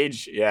Nick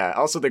Cage,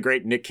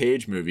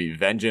 movie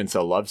Vengeance,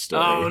 A Love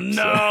Story. Oh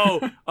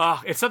no!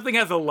 If something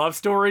has a love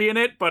story in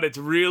it, but it's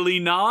really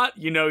not,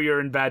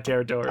 you're in bad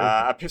territory.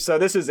 So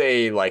this is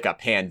a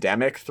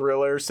pandemic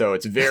thriller, so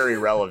it's very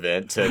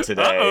relevant to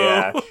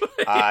today.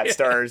 It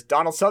stars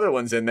Donald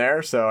Sutherland's in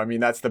there, so I mean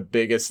that's the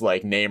biggest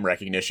name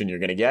recognition you're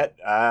gonna get.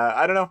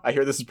 I don't know. I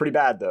hear this is pretty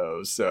bad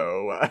though.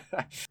 So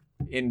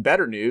in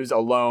better news,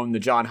 Alone, the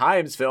John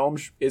Hyams film,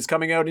 is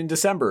coming out in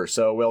December,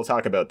 so we'll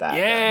talk about that.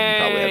 Yay! We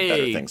probably have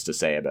better things to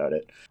say about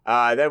it.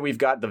 Then we've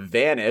got The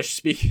Vanish.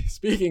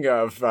 Speaking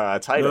of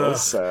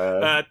titles,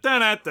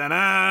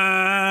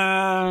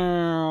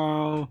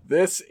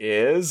 this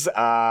is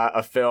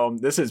a film.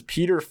 This is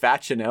Peter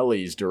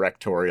Facinelli's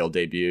directorial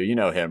debut. You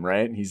know him,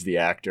 right? He's the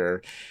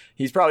actor.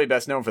 He's probably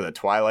best known for the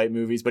Twilight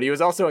movies, but he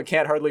was also in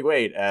Can't Hardly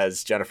Wait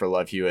as Jennifer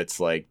Love Hewitt's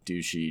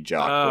douchey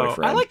jock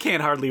boyfriend. I like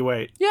Can't Hardly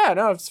Wait. Yeah,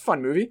 no, it's a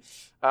fun movie.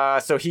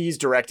 So he's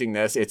directing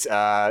this. It's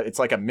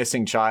like a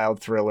missing child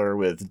thriller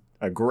with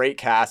a great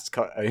cast,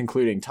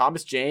 including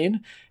Thomas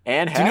Jane,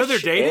 Anne Hesh, Do you know they're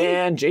dating?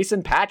 and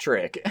Jason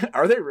Patrick.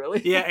 Are they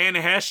really? Yeah, Anne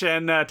Hesh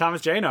and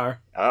Thomas Jane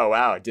are. Oh,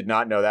 wow. I did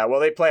not know that.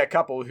 Well, they play a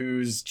couple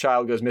whose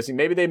child goes missing.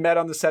 Maybe they met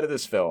on the set of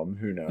this film.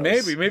 Who knows?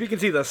 Maybe you can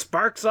see the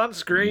sparks on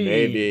screen.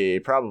 Maybe.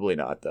 Probably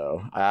not,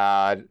 though.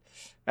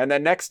 And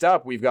then next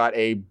up, we've got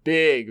a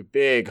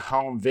big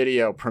home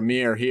video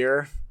premiere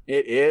here.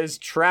 It is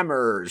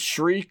Tremors,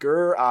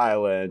 Shrieker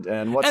Island.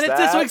 And what's that? And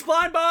it's this week's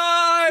Blind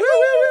Buy!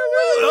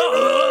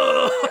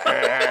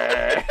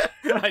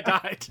 I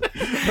died.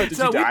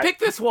 So we picked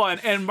this one,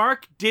 and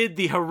Mark did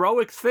the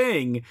heroic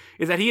thing,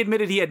 is that he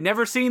admitted he had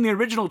never seen the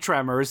original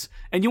Tremors,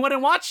 and you went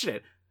and watched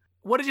it.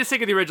 What did you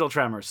think of the original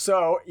Tremors?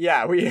 So,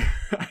 yeah,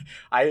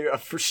 I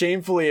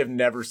shamefully have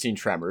never seen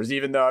Tremors,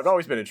 even though I've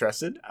always been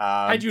interested.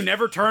 Had you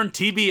never turned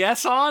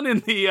TBS on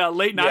in the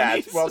late 90s?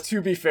 Yeah, well,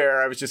 to be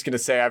fair, I was just going to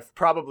say I've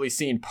probably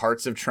seen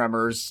parts of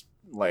Tremors,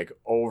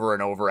 over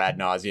and over ad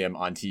nauseum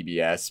on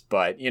TBS,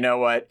 but you know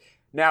what?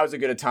 now is as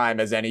good a time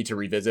as any to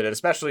revisit it,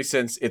 especially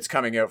since it's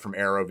coming out from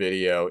Arrow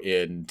Video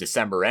in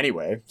December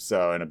anyway,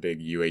 so in a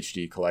big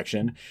UHD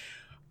collection.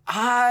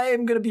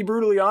 I'm going to be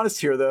brutally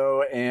honest here,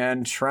 though,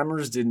 and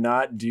Tremors did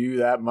not do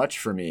that much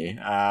for me.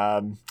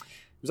 It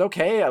was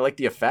okay. I like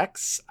the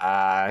effects.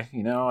 I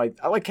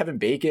like Kevin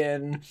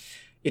Bacon.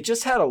 It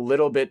just had a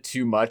little bit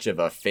too much of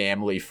a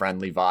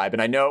family-friendly vibe.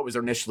 And I know it was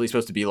initially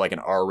supposed to be like an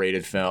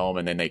R-rated film,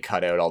 and then they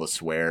cut out all the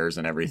swears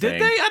and everything.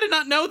 Did they? I did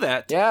not know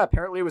that. Yeah,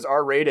 apparently it was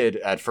R-rated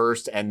at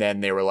first, and then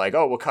they were like,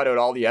 oh, we'll cut out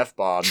all the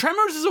F-bombs.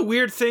 Tremors is a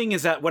weird thing,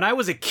 is that when I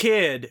was a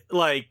kid,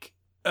 like,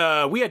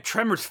 we had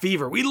Tremors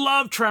fever. We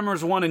loved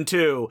Tremors 1 and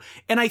 2.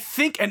 And I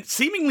think, and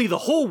seemingly the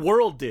whole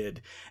world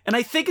did. And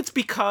I think it's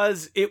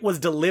because it was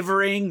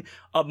delivering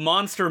a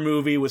monster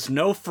movie with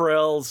no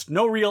frills,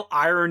 no real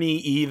irony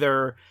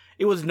either.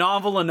 It was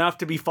novel enough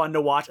to be fun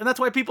to watch, and that's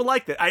why people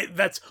liked it.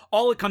 That's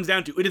all it comes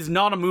down to. It is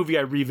not a movie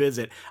I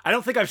revisit. I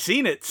don't think I've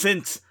seen it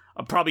since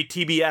probably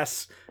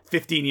TBS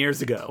 15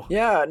 years ago.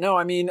 Yeah, no,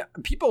 I mean,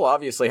 people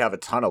obviously have a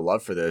ton of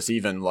love for this,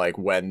 even like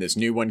when this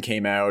new one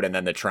came out and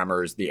then the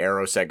Tremors, the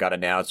Arrow set got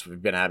announced. We've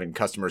been having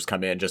customers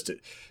come in just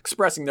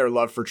expressing their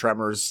love for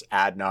Tremors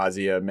ad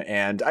nauseum,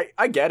 and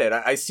I get it.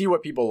 I see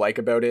what people like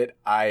about it.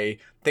 I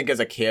think as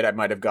a kid, I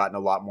might have gotten a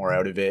lot more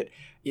out of it.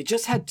 It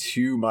just had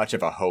too much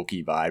of a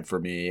hokey vibe for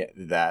me,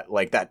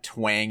 that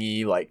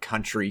twangy, like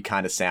country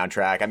kind of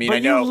soundtrack. I mean, but I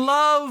know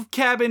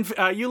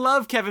you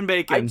love Kevin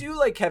Bacon. I do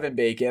like Kevin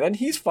Bacon, and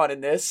he's fun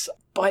in this,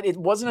 but it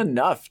wasn't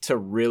enough to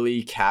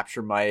really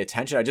capture my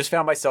attention. I just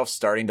found myself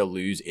starting to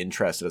lose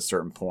interest at a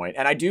certain point.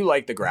 And I do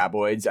like the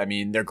graboids. I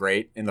mean, they're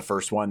great in the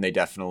first one. They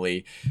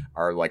definitely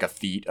are like a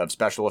feat of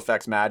special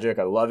effects magic.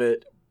 I love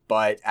it.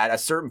 But at a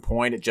certain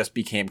point, it just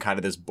became kind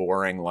of this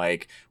boring,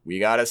 like, we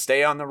got to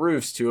stay on the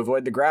roofs to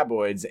avoid the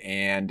graboids.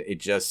 And it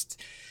just,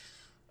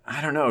 I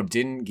don't know,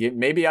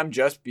 maybe I'm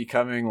just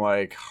becoming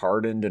like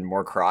hardened and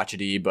more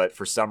crotchety. But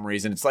for some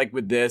reason, it's like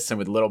with this and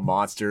with Little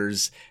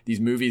Monsters, these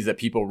movies that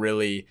people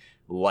really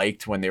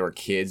liked when they were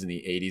kids in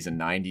the 80s and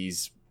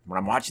 90s. When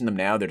I'm watching them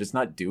now, they're just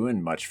not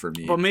doing much for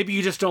me. But maybe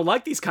you just don't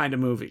like these kind of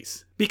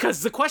movies.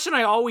 Because the question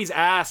I always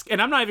ask,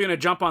 and I'm not even going to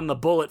jump on the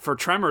bullet for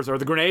Tremors or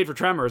the grenade for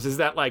Tremors, is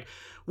that, like,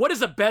 what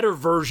is a better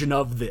version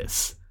of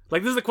this?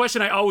 Like, this is the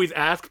question I always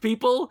ask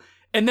people.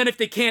 And then if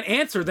they can't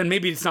answer, then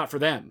maybe it's not for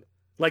them.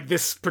 Like,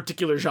 this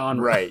particular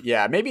genre. Right,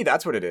 yeah. Maybe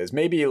that's what it is.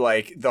 Maybe,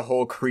 like, the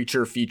whole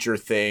creature feature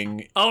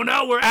thing. Oh,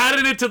 no, we're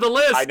adding it to the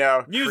list. I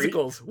know.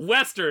 Musicals,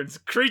 westerns,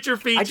 creature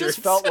features. I just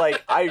felt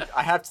like I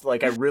have to,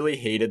 like, I really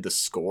hated the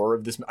score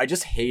of this. I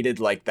just hated,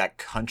 like, that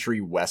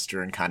country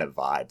western kind of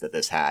vibe that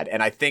this had.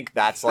 And I think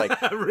that's, like,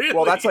 really?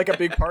 Well, that's, like, a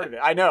big part of it.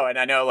 I know. And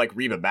I know, like,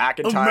 Reba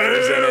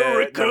McEntire's in it and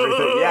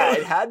everything. Yeah,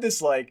 it had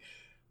this, like,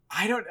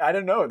 I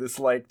don't know, this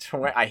like,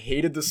 I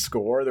hated the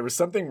score. There was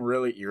something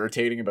really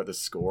irritating about the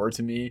score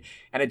to me.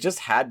 And it just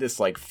had this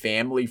like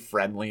family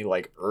friendly,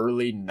 like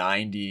early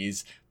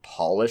 90s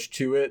polish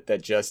to it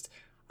that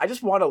I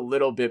just want a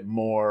little bit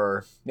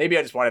more, maybe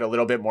I just wanted a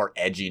little bit more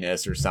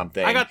edginess or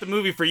something. I got the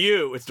movie for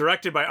you. It's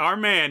directed by our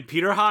man,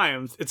 Peter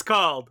Hyams. It's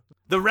called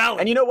The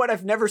Relic. And you know what?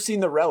 I've never seen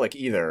The Relic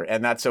either.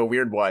 And that's a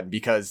weird one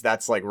because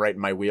that's like right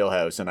in my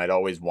wheelhouse and I'd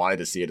always wanted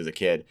to see it as a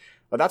kid.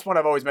 But that's one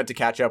I've always meant to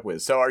catch up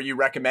with. So are you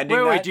recommending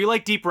that? Wait, do you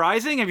like Deep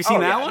Rising? Have you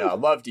seen that one? No, I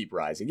love Deep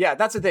Rising. Yeah,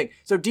 that's the thing.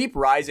 So Deep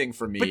Rising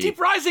for me... But Deep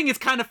Rising is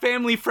kind of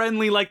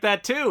family-friendly like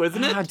that too,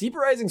 isn't it? Deep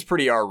Rising's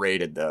pretty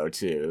R-rated though,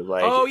 too.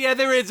 Like, oh, yeah,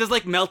 there is. There's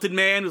like Melted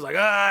Man who's like,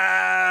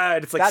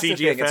 and it's like that's CG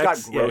the thing. effects.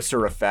 It's got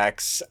grosser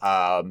effects.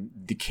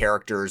 The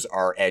characters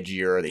are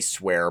edgier. They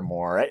swear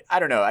more. I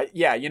don't know.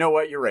 Yeah, you know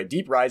what? You're right.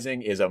 Deep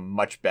Rising is a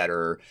much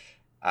better...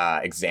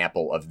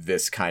 example of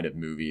this kind of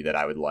movie that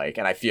I would like.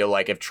 And I feel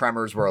like if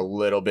Tremors were a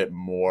little bit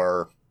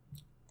more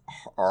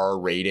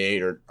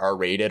R-rated or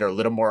a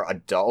little more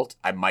adult,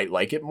 I might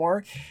like it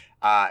more.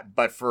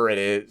 But for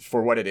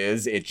what it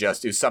is, it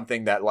was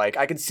something that like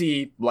I could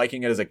see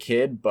liking it as a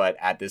kid, but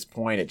at this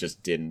point it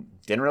just didn't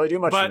really do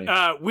much for me.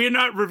 But we're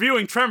not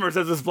reviewing Tremors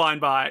as this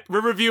blind buy. We're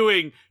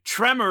reviewing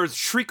Tremors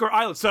Shrieker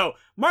Island. So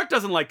Mark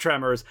doesn't like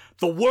Tremors.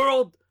 The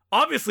world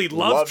obviously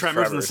loves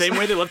Tremors in the same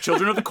way they love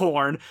Children of the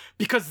Corn,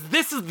 because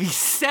this is the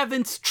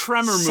 7th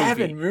Tremor movie.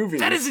 7 movies.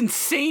 That is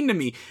insane to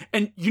me.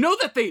 And you know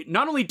that they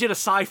not only did a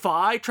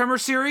sci-fi Tremor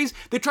series,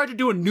 they tried to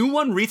do a new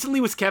one recently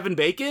with Kevin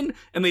Bacon,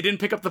 and they didn't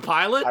pick up the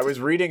pilot? I was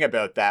reading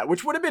about that,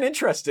 which would have been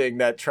interesting,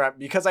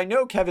 because I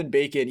know Kevin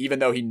Bacon, even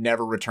though he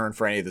never returned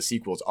for any of the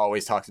sequels,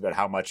 always talks about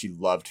how much he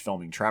loved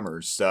filming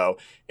Tremors. So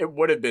it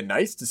would have been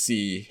nice to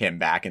see him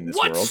back in this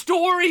world. What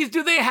stories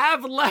do they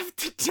have left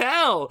to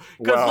tell?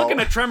 Because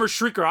looking at Tremors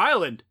Shrieker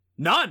Island,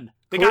 none.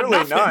 They got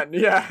nothing. None,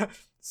 yeah.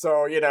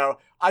 So,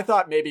 I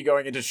thought maybe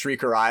going into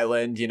Shrieker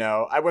Island,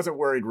 I wasn't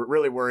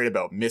really worried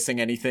about missing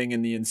anything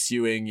in the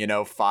ensuing,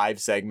 5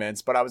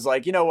 segments. But I was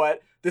like, you know what?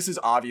 This is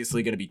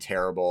obviously going to be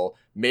terrible.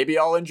 Maybe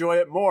I'll enjoy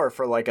it more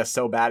for like a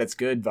so bad it's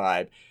good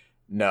vibe.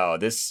 No,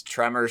 this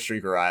Tremors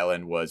Shrieker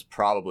Island was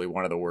probably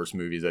one of the worst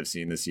movies I've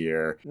seen this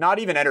year. Not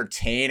even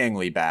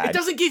entertainingly bad. It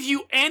doesn't give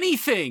you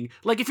anything.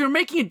 Like, if you're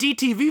making a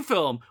DTV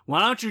film,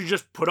 why don't you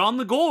just put on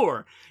the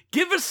gore?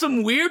 Give us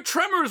some weird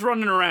tremors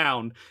running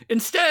around.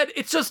 Instead,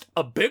 it's just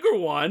a bigger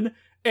one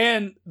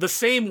and the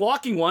same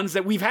walking ones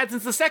that we've had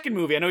since the second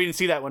movie. I know you didn't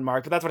see that one,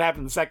 Mark, but that's what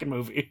happened in the second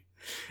movie.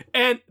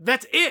 And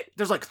that's it.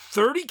 There's like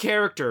 30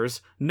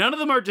 characters. None of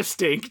them are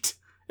distinct.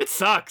 It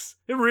sucks.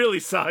 It really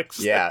sucks.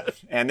 Yeah,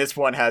 and this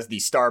one has the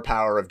star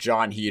power of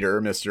John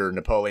Heater, Mr.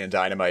 Napoleon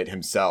Dynamite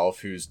himself,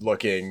 who's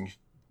looking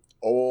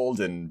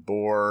old and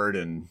bored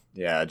and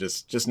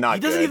just not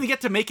good. He doesn't even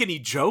get to make any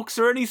jokes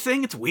or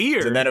anything. It's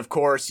weird. And then, of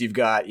course, you've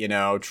got,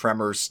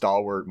 Tremors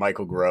stalwart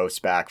Michael Gross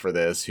back for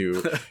this,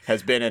 who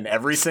has been in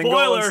every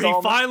single installment.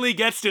 He finally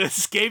gets to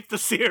escape the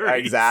series.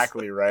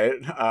 Exactly, right?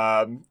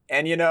 And,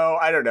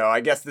 I don't know.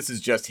 I guess this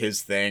is just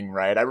his thing,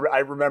 right? I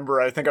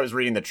remember, I think I was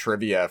reading the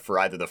trivia for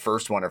either the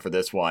first one or for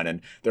this one,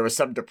 and there was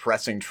some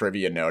depressing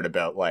trivia note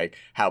about, like,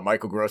 how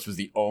Michael Gross was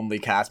the only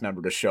cast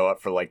member to show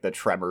up for, like, the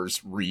Tremors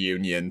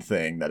reunion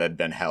thing that had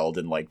been held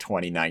in, like,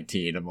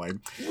 2019. I'm like,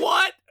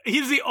 what?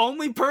 He's the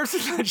only person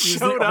that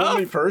showed up? He's the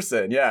only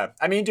person, yeah.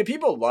 I mean, do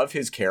people love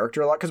his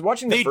character a lot? Because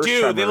watching the first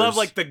Tremors... They do. They love,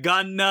 like, the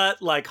gun nut,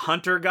 like,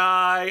 hunter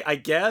guy, I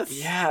guess.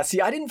 Yeah,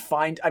 see, I didn't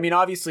find... I mean,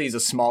 obviously, he's a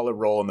smaller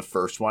role in the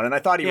first one, and I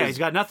thought he was... Yeah, he's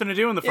got nothing to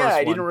do in the first one. Yeah,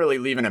 he didn't really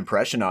leave an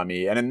impression on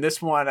me. And in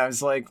this one, I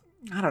was like,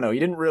 I don't know, he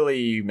didn't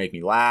really make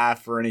me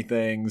laugh or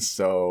anything,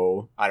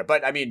 so...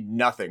 But, I mean,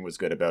 nothing was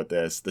good about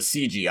this. The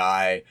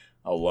CGI...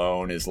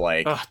 alone is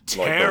like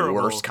the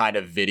worst kind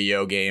of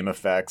video game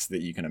effects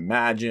that you can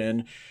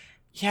imagine.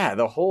 Yeah,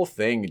 the whole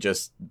thing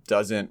just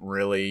doesn't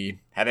really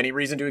have any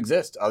reason to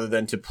exist other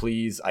than to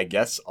please, I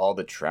guess, all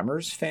the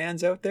Tremors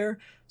fans out there.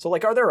 So,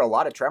 like, are there a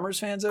lot of Tremors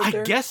fans out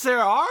there? I guess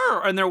there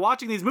are, and they're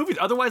watching these movies.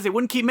 Otherwise, they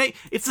wouldn't keep making...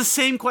 It's the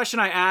same question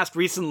I asked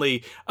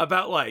recently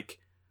about, like...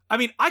 I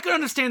mean, I could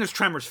understand there's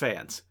Tremors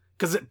fans,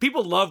 because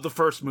people love the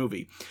first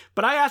movie.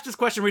 But I asked this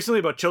question recently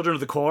about Children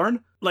of the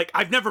Corn. Like,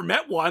 I've never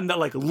met one that,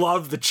 like,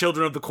 loved the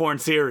Children of the Corn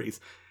series.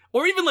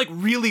 Or even, like,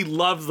 really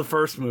loves the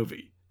first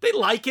movie. They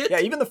like it.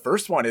 Yeah, even the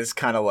first one is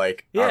kind of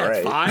like, all right.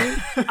 It's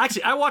fine.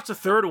 Actually, I watched the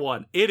third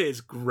one. It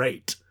is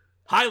great.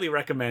 Highly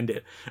recommend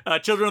it.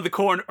 Children of the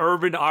Corn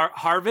Urban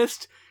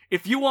Harvest.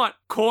 If you want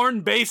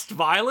corn-based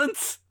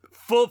violence...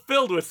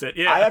 filled with it,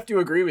 yeah. I have to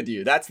agree with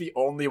you. That's the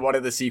only one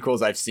of the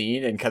sequels I've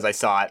seen, and because I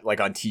saw it like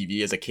on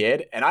TV as a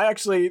kid, and I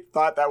actually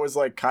thought that was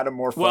like kind of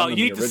more fun. Well,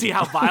 you need to see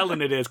how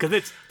violent it is, because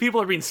it's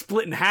people are being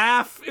split in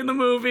half in the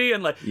movie,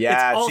 and like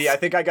I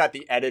think I got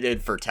the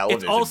edited for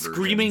television. It's all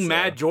screaming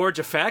Mad George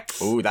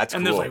effects. Ooh, that's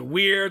and cool. There's like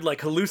weird,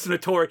 like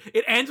hallucinatory.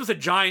 It ends with a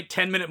giant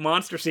 10-minute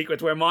monster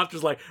sequence where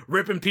monsters like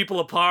ripping people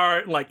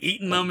apart, and like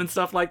eating them and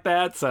stuff like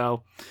that.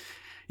 So.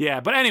 Yeah,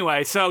 but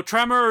anyway, so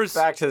Tremors.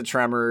 Back to the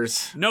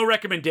Tremors. No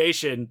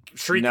recommendation.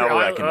 Shrieker. No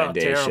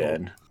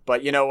recommendation.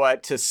 But you know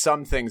what? To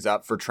sum things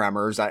up for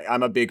Tremors,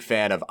 I'm a big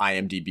fan of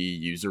IMDb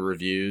user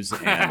reviews,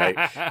 and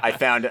I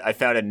found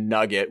a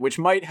nugget which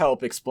might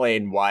help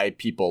explain why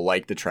people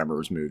like the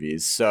Tremors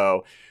movies.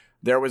 So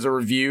there was a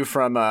review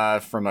from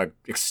a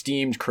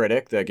esteemed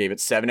critic that gave it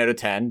 7 out of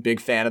 10. Big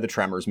fan of the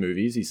Tremors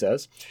movies, he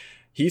says.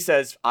 He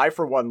says, I,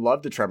 for one,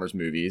 love the Tremors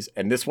movies,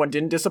 and this one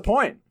didn't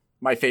disappoint.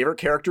 My favorite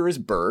character is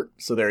Bert,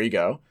 so there you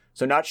go.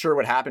 So not sure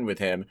what happened with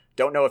him.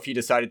 Don't know if he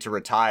decided to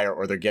retire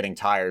or they're getting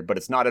tired, but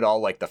it's not at all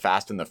like the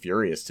Fast and the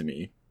Furious to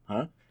me.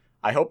 Huh?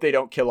 I hope they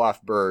don't kill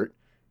off Bert.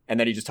 And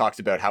then he just talks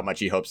about how much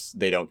he hopes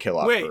they don't kill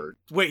off Bert.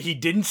 Wait, he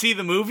didn't see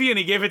the movie and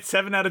he gave it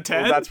 7 out of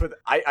 10? Well, that's what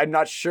I'm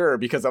not sure,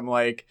 because I'm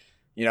like,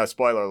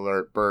 spoiler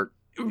alert, Bert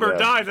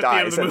dies at the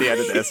end of the movie. At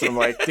the end of this. And I'm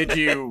like, did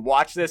you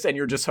watch this and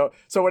you're just...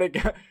 So when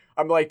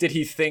I'm like, did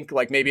he think,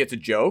 like, maybe it's a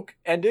joke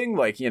ending?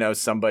 Like,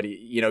 somebody,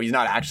 he's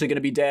not actually going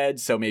to be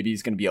dead, so maybe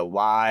he's going to be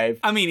alive.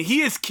 I mean,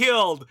 he is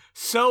killed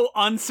so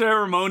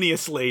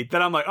unceremoniously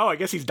that I'm like, oh, I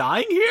guess he's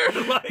dying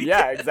here?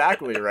 Yeah,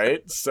 exactly,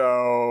 right?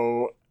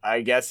 So...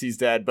 I guess he's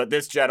dead, but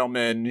this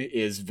gentleman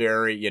is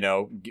very,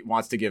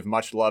 wants to give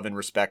much love and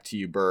respect to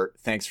you, Bert.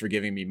 Thanks for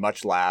giving me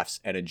much laughs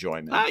and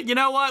enjoyment. You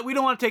know what? We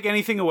don't want to take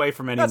anything away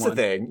from anyone. That's the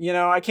thing.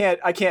 I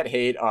can't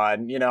hate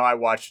on, I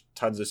watch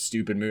tons of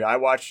stupid movies. I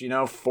watch,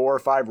 4 or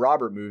 5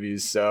 Robert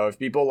movies. So if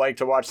people like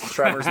to watch the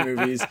Tremors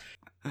movies.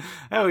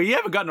 Oh, you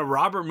haven't gotten a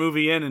Robert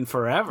movie in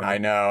forever. I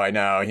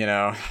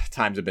know.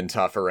 Times have been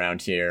tough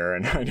around here,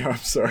 and I know, I'm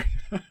sorry.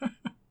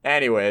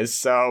 Anyways,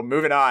 so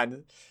moving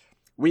on.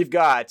 We've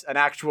got an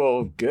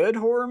actual good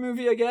horror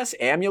movie, I guess,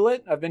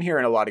 Amulet. I've been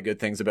hearing a lot of good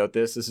things about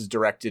this. This is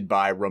directed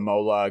by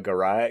Romola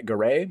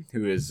Garay,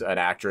 who is an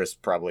actress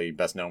probably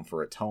best known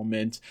for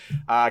Atonement.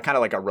 Kind of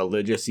like a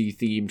religious-y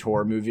themed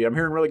horror movie. I'm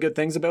hearing really good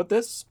things about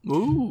this.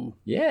 Ooh.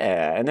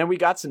 Yeah, and then we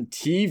got some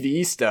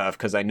TV stuff,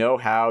 because I know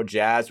how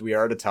jazzed we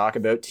are to talk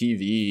about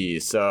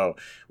TV. So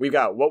we've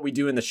got What We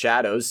Do in the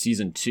Shadows,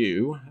 Season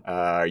 2.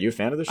 Are you a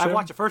fan of the show? I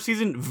watched the first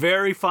season,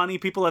 very funny.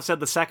 People have said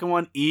the second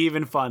one,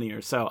 even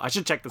funnier. So I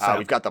should check this out.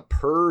 We've got the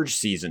Purge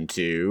Season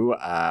 2.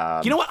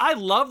 You know what? I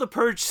love the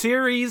Purge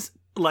series.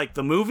 like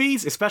the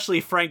movies,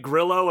 especially Frank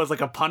Grillo as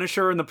like a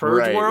Punisher in the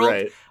Purge world.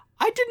 Right.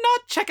 I did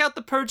not check out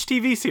the Purge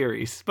TV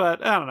series,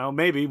 but I don't know,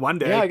 maybe one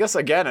day. Yeah, I guess,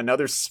 again,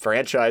 another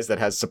franchise that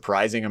has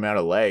surprising amount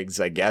of legs.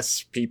 I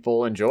guess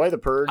people enjoy the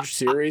Purge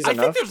series enough.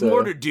 I think there's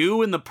more to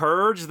do in the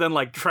Purge than,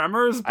 like,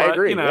 Tremors, but, I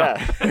agree, you know.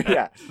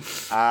 yeah.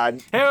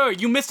 Hey,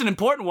 you missed an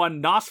important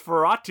one,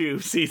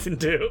 Nosferatu Season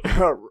 2.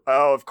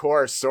 Oh, of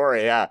course,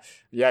 sorry, yeah.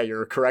 Yeah,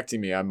 you're correcting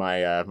me on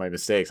my my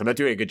mistakes. I'm not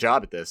doing a good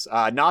job at this.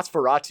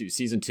 Nosferatu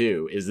Season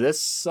 2. Is this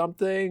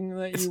something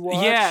that you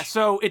watch? Yeah,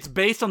 so it's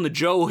based on the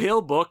Joe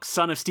Hill book,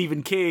 son of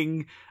Stephen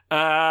King,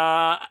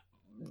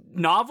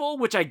 novel,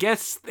 which I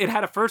guess it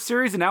had a first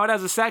series and now it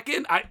has a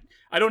second.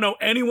 I don't know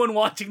anyone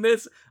watching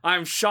this.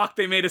 I'm shocked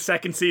they made a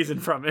second season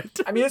from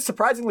it. I mean, it's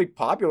surprisingly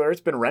popular.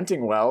 It's been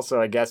renting well,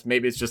 so I guess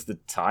maybe it's just the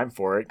time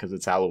for it because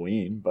it's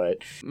Halloween,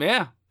 but...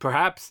 Yeah,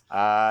 perhaps.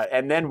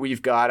 And then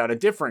we've got, on a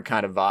different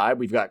kind of vibe,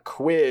 we've got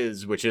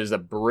Quiz, which is a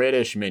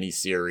British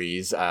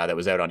miniseries that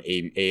was out on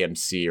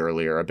AMC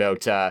earlier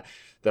about...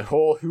 the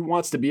whole Who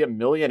Wants to Be a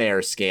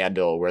Millionaire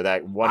scandal, where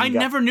that one I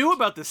never knew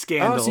about this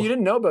scandal. Oh, so you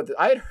didn't know about this?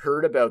 I had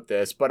heard about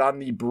this, but on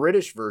the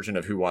British version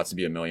of Who Wants to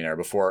Be a Millionaire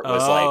before it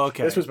was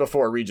this was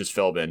before Regis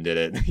Philbin did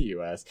it in the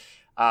US.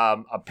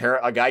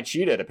 A guy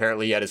cheated.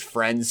 Apparently he had his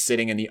friends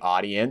sitting in the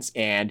audience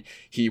and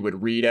he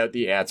would read out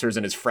the answers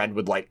and his friend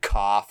would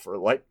cough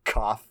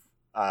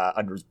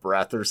under his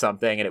breath or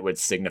something and it would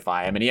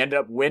signify him. And he ended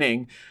up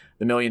winning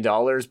the $1 million,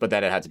 but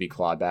then it had to be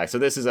clawed back. So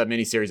this is a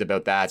miniseries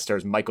about that. It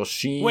stars Michael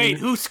Sheen. Wait,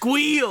 who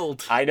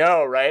squealed? I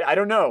know, right? I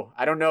don't know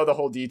the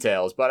whole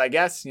details, but I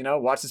guess,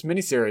 watch this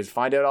miniseries,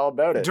 find out all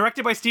about it.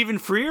 Directed by Stephen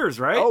Frears,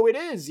 right? Oh, it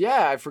is.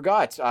 Yeah, I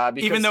forgot.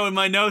 Even though in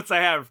my notes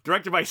I have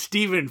directed by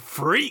Stephen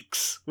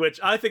Freaks,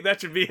 which I think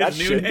that should be his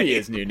new name. That should be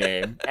his new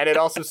name. And it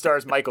also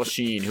stars Michael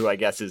Sheen, who I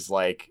guess is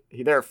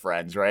they're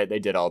friends, right? They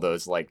did all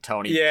those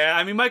Tony. Yeah,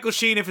 I mean, Michael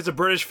Sheen, if it's a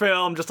British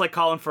film, just like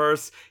Colin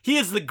Firth, he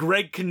is the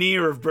Greg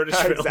Kinnear of British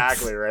films.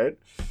 Exactly, right?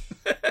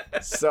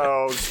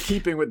 So,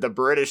 keeping with the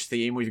British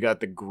theme, we've got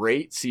The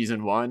Great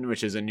Season 1,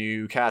 which is a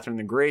new Catherine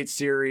the Great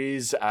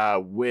series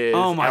with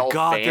oh my Elle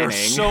God, Fanning.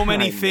 there's so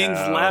many things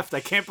left.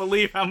 I can't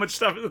believe how much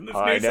stuff is in this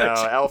new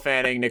section. Elle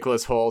Fanning,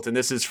 Nicholas Hoult, and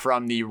this is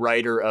from the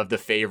writer of The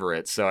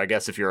Favourite. So I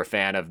guess if you're a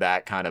fan of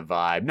that kind of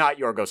vibe, not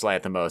Yorgos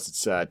Lanthimos,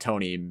 it's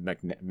Tony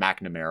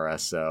McNamara.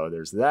 So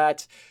there's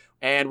that.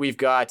 And we've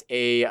got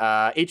a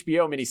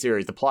HBO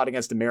miniseries, The Plot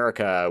Against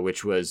America,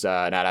 which was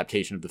an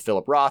adaptation of the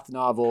Philip Roth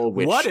novel.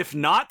 What if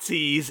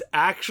Nazis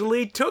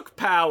actually took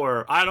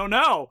power? I don't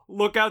know.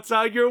 Look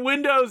outside your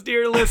windows,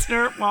 dear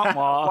listener. Wah,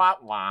 wah. Wah,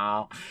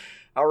 wah.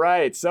 All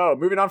right, so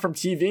moving on from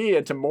TV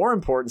into more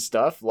important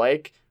stuff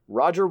like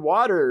Roger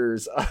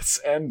Waters, Us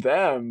and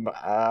Them.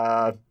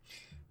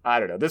 I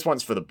don't know. This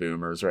one's for the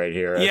boomers right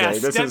here. Yeah, okay?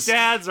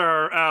 stepdads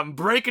are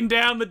breaking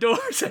down the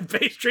doors at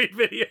Bay Street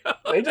Video.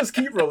 They just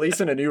keep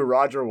releasing a new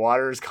Roger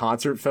Waters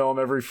concert film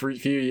every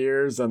few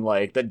years, and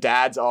the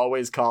dads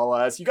always call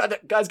us. You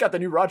guys got the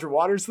new Roger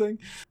Waters thing?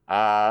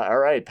 All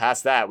right,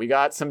 past that, we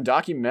got some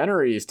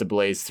documentaries to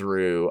blaze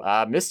through.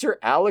 Mr.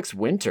 Alex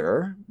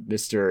Winter,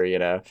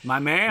 my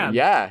man.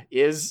 Yeah,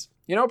 is...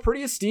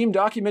 pretty esteemed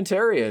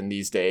documentarian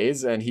these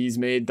days, and he's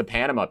made The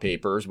Panama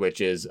Papers, which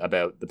is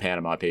about the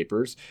Panama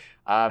Papers.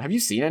 Have you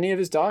seen any of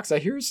his docs? I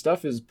hear his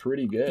stuff is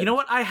pretty good. You know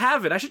what? I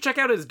haven't. I should check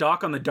out his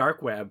doc on the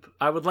dark web.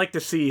 I would like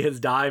to see his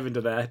dive into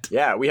that.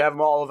 Yeah, we have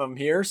all of them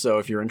here, so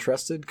if you're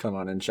interested, come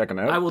on and check them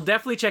out. I will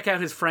definitely check out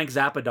his Frank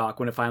Zappa doc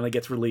when it finally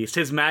gets released.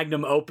 His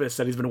magnum opus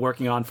that he's been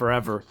working on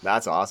forever.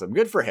 That's awesome.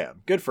 Good for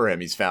him.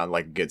 He's found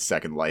a good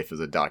second life as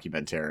a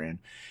documentarian.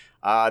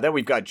 Then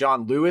we've got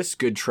John Lewis,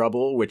 Good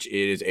Trouble, which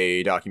is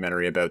a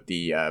documentary about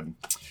the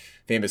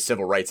famous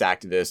civil rights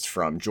activist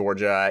from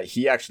Georgia.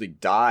 He actually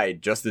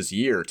died just this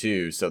year,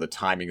 too, so the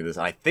timing of this,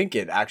 and I think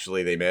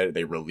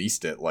they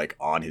released it,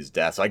 on his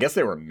death, so I guess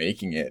they were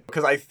making it,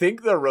 because I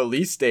think the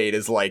release date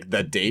is,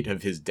 the date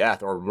of his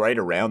death, or right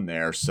around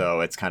there, so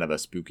it's kind of a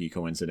spooky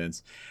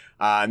coincidence.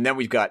 And then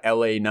we've got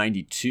LA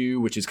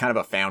 92, which is kind of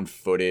a found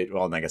footage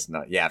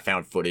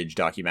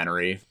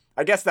documentary.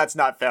 I guess that's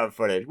not found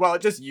footage. Well,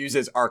 it just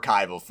uses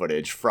archival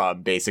footage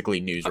from basically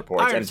news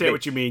reports. I understand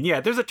what you mean.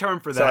 Yeah, there's a term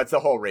for that. So it's the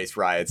whole race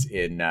riots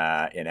in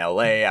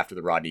LA after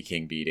the Rodney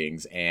King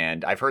beatings,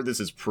 and I've heard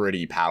this is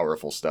pretty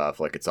powerful stuff.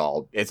 It's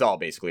all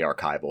basically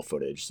archival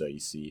footage. So you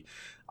see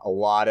a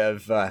lot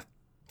of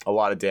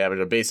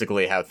damage.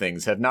 Basically, how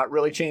things have not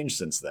really changed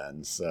since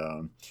then.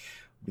 So.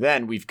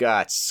 Then we've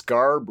got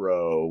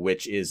Scarborough,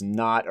 which is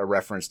not a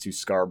reference to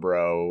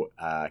Scarborough,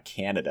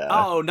 Canada.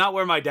 Oh, not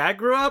where my dad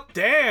grew up?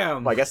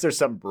 Damn! Well, I guess there's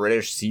some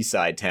British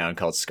seaside town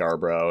called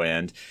Scarborough,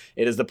 and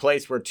it is the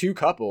place where two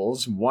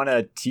couples, one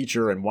a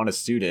teacher and one a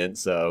student,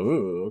 so,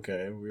 ooh,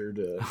 okay, weird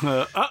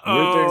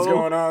things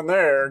going on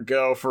there,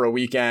 go for a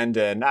weekend,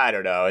 and I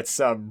don't know, it's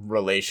some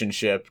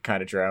relationship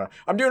kind of drama.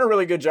 I'm doing a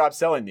really good job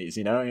selling these,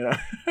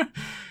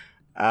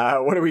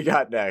 What do we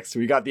got next?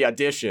 We got The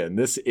Audition.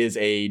 This is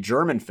a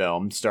German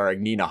film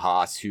starring Nina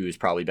Haas, who is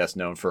probably best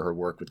known for her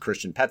work with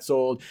Christian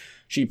Petzold.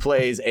 She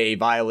plays a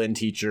violin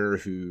teacher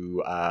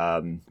who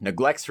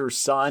neglects her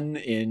son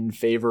in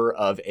favor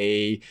of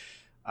a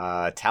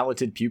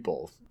talented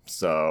pupil.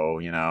 So,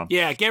 you know.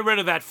 Yeah, get rid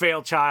of that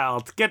failed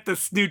child. Get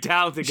this new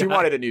talented guy. She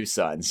wanted a new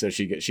son, so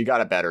she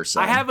got a better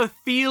son. I have a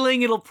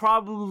feeling it'll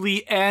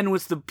probably end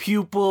with the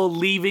pupil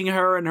leaving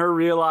her and her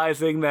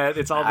realizing that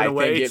it's all been a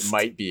waste. I think it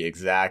might be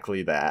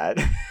exactly that.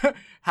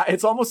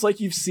 It's almost like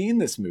you've seen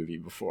this movie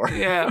before.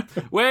 Yeah.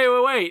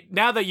 Wait.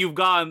 Now that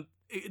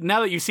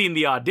you've seen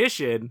The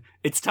Audition,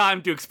 it's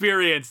time to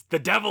experience The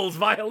Devil's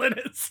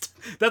Violinist.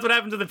 That's what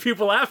happened to the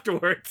pupil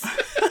afterwards.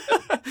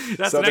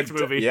 That's the next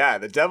movie. Yeah,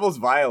 The Devil's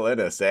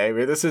Violinist, eh? I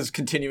mean, this is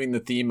continuing the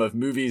theme of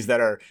movies that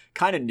are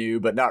kind of new,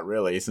 but not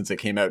really, since it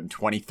came out in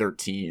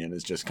 2013 and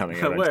is just coming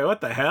out. Wait,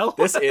 what the hell?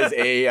 This is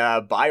a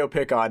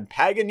biopic on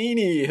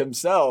Paganini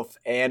himself,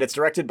 and it's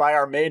directed by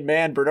our main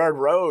man, Bernard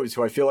Rose,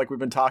 who I feel like we've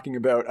been talking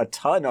about a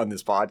ton on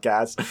this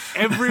podcast.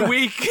 Every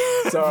week.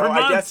 So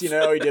I guess, he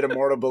did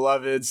Immortal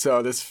Beloved,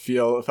 so this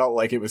felt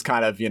like it was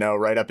kind of,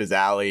 right up his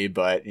alley,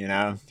 but,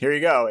 here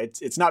you go.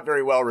 It's not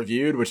very well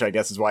reviewed, which I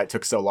guess is why it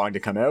took so long to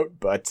come out,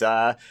 but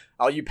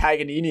all you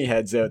Paganini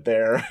heads out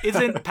there.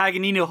 Isn't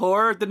Paganini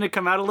horror? Didn't it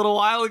come out a little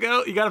while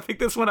ago? You gotta pick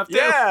this one up too.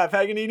 Yeah,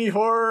 Paganini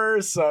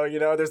horror. So,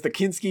 there's the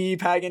Kinski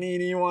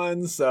Paganini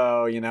one.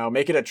 So,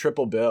 make it a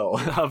triple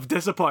bill. Of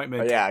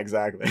disappointment. Yeah,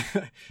 exactly.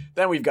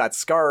 Then we've got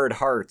Scarred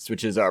Hearts,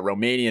 which is a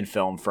Romanian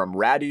film from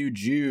Radu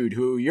Jude,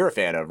 who you're a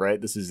fan of, right?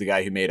 This is the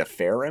guy who made A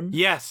Farim.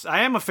 Yes,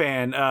 I am a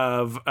fan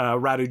of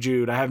Radu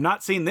Jude. I have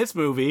not seen this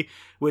movie,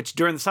 which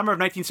during the summer of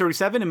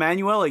 1937,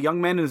 Emmanuel, a young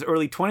man in his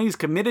early 20s,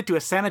 committed to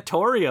a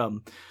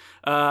sanatorium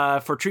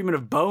for treatment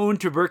of bone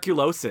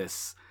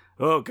tuberculosis.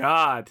 Oh,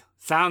 God.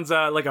 Sounds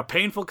like a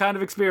painful kind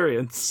of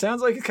experience.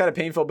 Sounds like it's kind of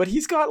painful, but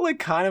he's got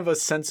kind of a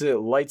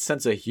light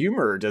sense of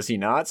humor, does he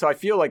not? So I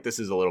feel like this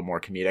is a little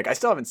more comedic. I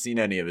still haven't seen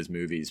any of his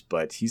movies,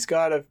 but he's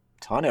got a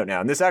ton out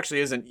now. And this actually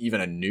isn't even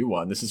a new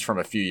one. This is from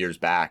a few years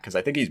back, because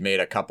I think he's made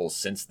a couple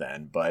since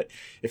then. But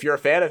if you're a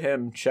fan of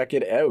him, check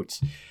it out.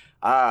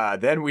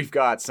 Then we've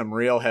got some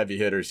real heavy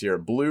hitters here.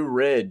 Blue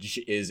Ridge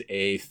is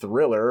a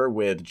thriller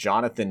with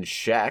Jonathan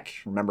Sheck.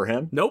 Remember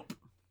him? Nope.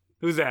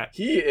 Who's that?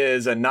 He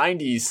is a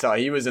 90s.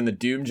 He was in the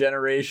Doom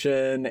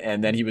generation,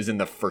 and then he was in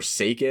The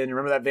Forsaken.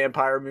 Remember that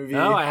vampire movie?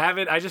 Oh, I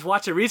haven't. I just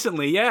watched it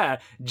recently. Yeah.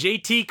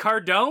 JT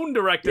Cardone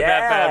directed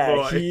that bad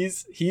boy.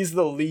 He's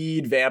the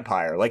lead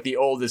vampire, like the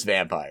oldest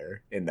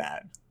vampire in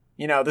that.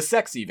 The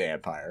sexy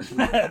vampire.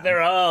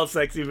 They're all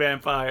sexy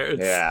vampires.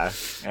 Yeah.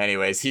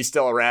 Anyways, he's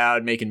still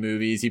around making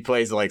movies. He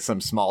plays some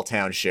small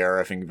town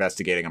sheriff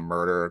investigating a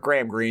murder.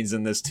 Graham Greene's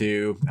in this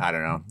too. I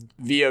don't know.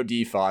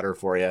 VOD fodder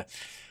for you.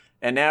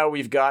 And now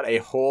we've got a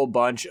whole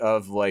bunch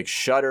of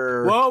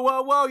Shudder.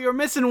 Whoa, you're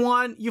missing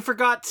one. You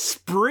forgot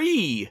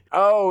Spree.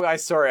 Oh,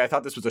 sorry. I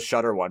thought this was a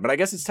Shudder one, but I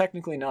guess it's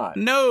technically not.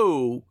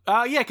 No.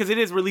 Yeah, because it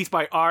is released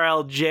by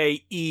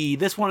RLJE.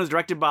 This one is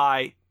directed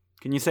by...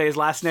 Can you say his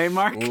last name,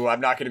 Mark? Ooh,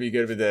 I'm not going to be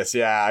good with this.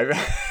 Yeah.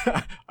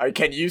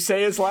 Can you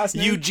say his last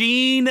name?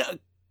 Eugene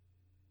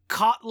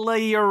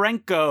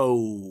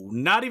Kotlayarenko.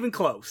 Not even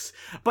close.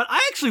 But I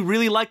actually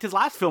really liked his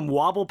last film,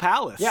 Wobble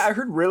Palace. Yeah, I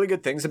heard really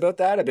good things about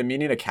that. I've been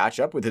meaning to catch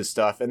up with his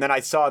stuff. And then I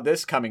saw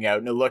this coming out,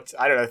 and it looked,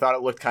 I thought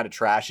it looked kind of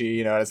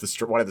trashy. It has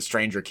one of the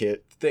Stranger kids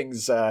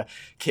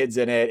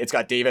in it. It's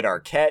got David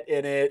Arquette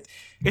in it.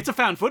 It's a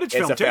found footage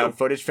film, too. It's a found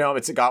footage film.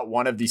 It's got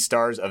one of the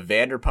stars of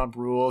Vanderpump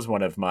Rules,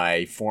 one of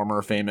my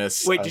former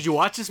famous... Wait, did you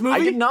watch this movie?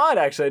 I did not,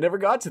 actually. I never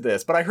got to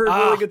this, but I heard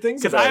really good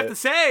things about it.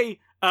 Because I have to say...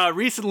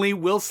 recently,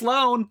 Will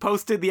Sloan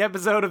posted the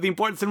episode of the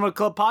Important Cinema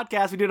Club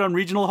podcast we did on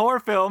regional horror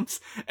films,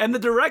 and the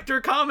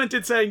director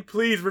commented saying,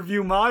 "Please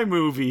review my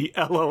movie,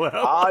 LOL."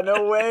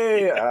 No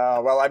way.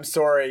 Well, I'm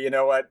sorry. You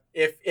know what?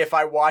 If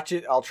I watch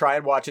it, I'll try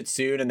and watch it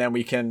soon, and then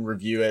we can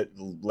review it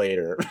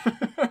later.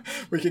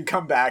 We can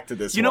come back to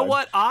this. You know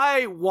what?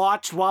 I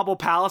watched Wobble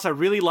Palace. I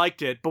really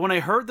liked it, but when I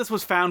heard this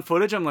was found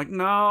footage, I'm like,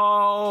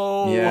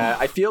 no. Yeah,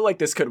 I feel like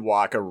this could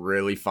walk a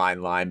really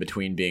fine line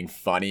between being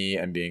funny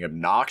and being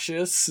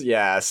obnoxious.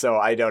 Yeah, so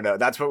I don't know.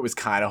 That's what was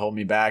kind of holding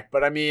me back.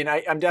 But I mean,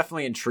 I'm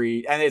definitely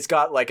intrigued. And it's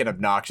got an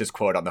obnoxious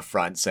quote on the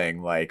front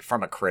saying,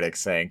 from a critic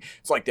saying,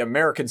 it's like the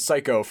American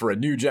Psycho for a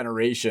new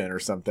generation or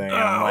something. And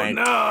I'm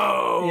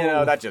no.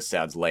 That just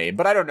sounds lame.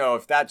 But I don't know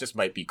if that just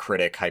might be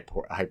critic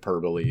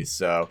hyperbole.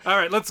 So all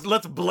right, let's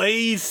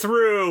blaze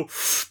through.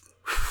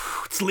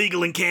 It's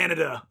legal in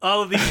Canada.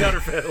 All of these Shudder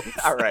films.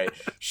 All right,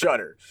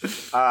 Shudder.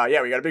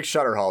 Yeah, we got a big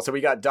Shudder haul. So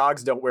we got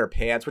Dogs Don't Wear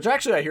Pants, which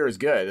actually I hear is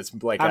good. It's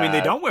they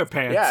don't wear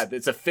pants. Yeah,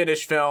 it's a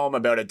Finnish film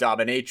about a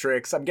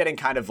dominatrix. I'm getting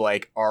kind of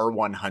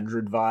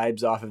R100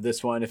 vibes off of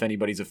this one, if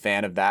anybody's a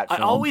fan of that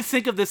film. I always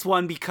think of this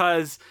one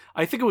because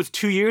I think it was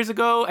 2 years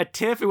ago at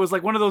TIFF. It was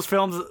one of those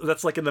films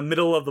that's in the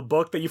middle of the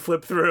book that you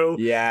flip through.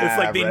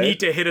 Yeah, it's they need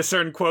to hit a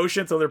certain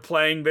quotient, so they're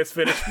playing this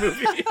Finnish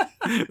movie.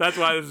 That's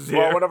why this is here.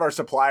 Well, one of our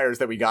suppliers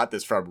that we got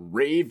this from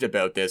raved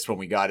about this when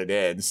we got it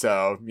in.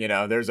 So,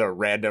 there's a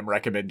random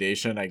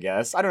recommendation, I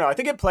guess. I don't know. I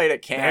think it played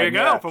at Cannes. There you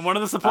go, from one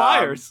of the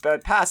suppliers.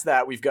 But past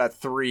that, we've got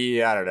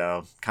 3, I don't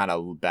know, kind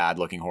of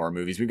bad-looking horror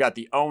movies. We've got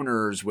The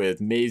Owners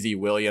with Maisie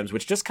Williams,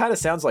 which just kind of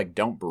sounds like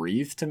Don't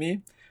Breathe to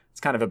me. It's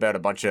kind of about a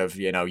bunch of,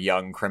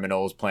 young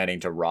criminals planning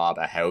to rob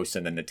a house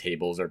and then the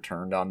tables are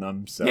turned on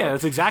them. So yeah,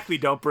 that's exactly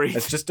Don't Breathe.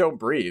 It's just Don't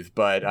Breathe,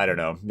 but I don't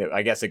know.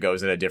 I guess it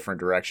goes in a different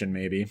direction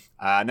maybe.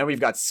 And then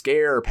we've got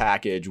Scare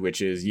Package,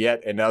 which is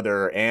yet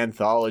another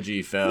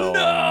anthology film.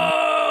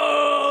 No!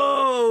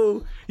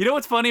 You know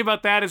what's funny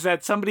about that is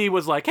that somebody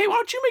was like, hey, why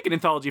don't you make an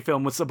anthology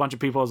film with a bunch of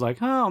people? I was like,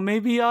 oh,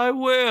 maybe I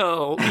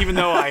will. Even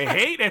though I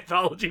hate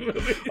anthology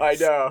movies. I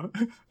know.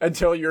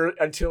 Until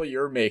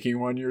you're making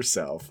one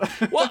yourself.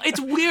 Well, it's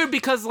weird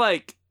because,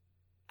 like,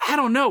 I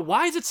don't know.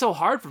 Why is it so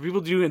hard for people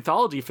to do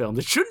anthology films?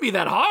 It shouldn't be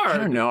that hard. I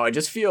don't know. I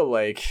just feel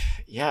like,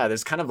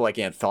 there's kind of like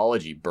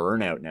anthology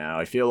burnout now.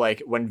 I feel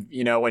like when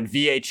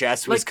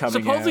VHS was coming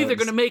out. Supposedly they're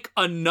going to make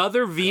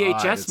another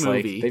VHS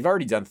movie. They've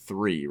already done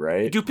 3,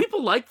 right? Do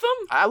people like them?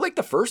 I liked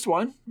the first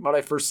one when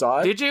I first saw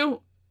it. Did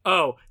you?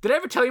 Oh, did I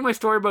ever tell you my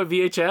story about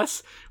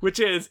VHS?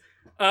 Which is,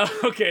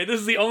 okay, this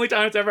is the only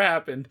time it's ever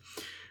happened.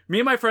 Me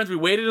and my friends, we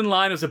waited in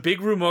line. It was a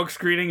big remote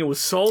screening. It was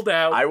sold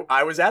out.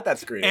 I was at that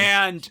screening.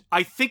 And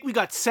I think we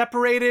got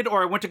separated,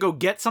 or I went to go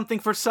get something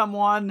for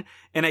someone,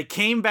 and I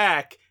came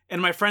back,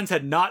 and my friends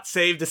had not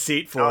saved a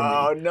seat for me.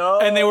 Oh, no.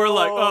 And they were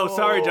like, oh,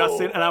 sorry,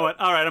 Justin. And I went,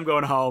 all right, I'm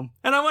going home.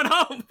 And I went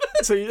home.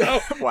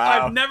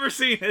 Wow. I've never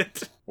seen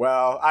it.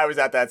 Well, I was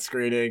at that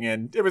screening,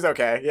 and it was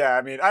okay. Yeah,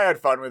 I mean, I had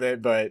fun with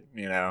it, but,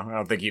 I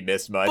don't think you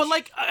missed much. But,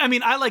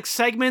 I like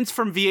segments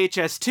from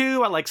VHS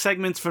 2. I like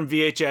segments from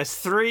VHS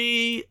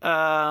 3.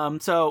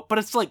 But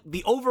it's like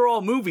the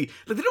overall movie.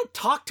 Like, they don't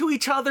talk to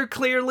each other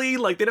clearly.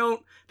 Like,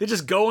 they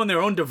just go on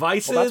their own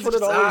devices. Well, that's what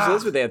it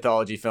always is with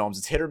anthology films.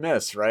 It's hit or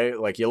miss, right?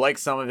 Like, you like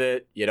some of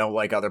it, you don't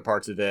like other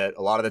parts of it.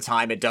 A lot of the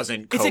time, it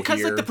doesn't cohere. Is it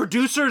because, the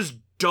producers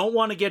don't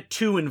want to get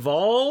too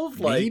involved?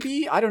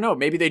 Maybe? I don't know.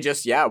 Maybe they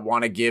just,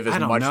 want to give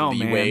as much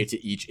leeway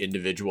to each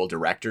individual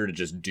director to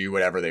just do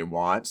whatever they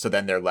want. So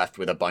then they're left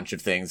with a bunch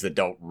of things that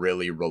don't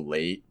really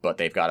relate, but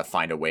they've got to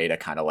find a way to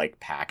kind of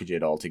package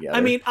it all together.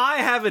 I mean, I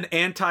have an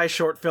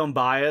anti-short film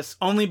bias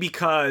only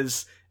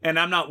because, and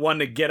I'm not one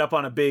to get up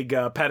on a big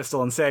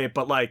pedestal and say it,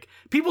 but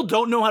people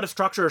don't know how to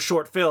structure a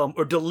short film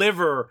or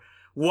deliver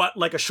what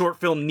a short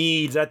film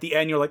needs at the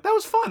end. You're like, that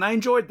was fun. I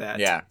enjoyed that.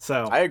 Yeah.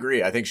 So I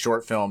agree. I think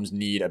short films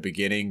need a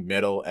beginning,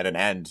 middle, and an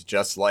end,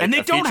 just like and they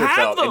a don't feature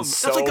have film. them.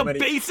 That's a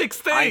basic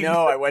thing. I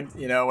know. I went,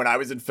 when I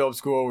was in film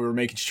school, we were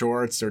making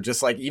shorts, or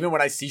just even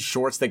when I see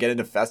shorts that get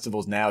into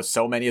festivals now,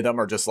 so many of them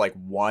are just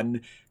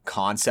one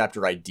concept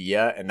or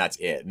idea, and that's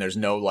it. And there's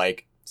no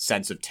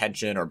sense of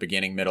tension or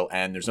beginning, middle,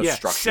 end. There's no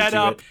structure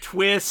setup, to it.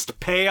 Twist,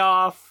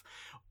 payoff.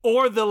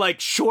 Or the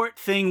short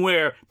thing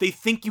where they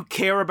think you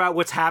care about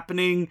what's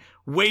happening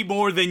way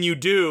more than you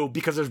do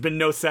because there's been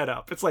no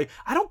setup. It's like,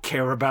 I don't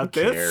care about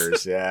this. Who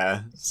cares?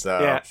 Yeah. So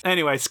yeah.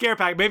 Anyway, Scare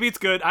Pack. Maybe it's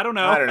good. I don't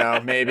know. I don't know.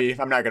 Maybe.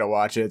 I'm not gonna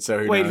watch it.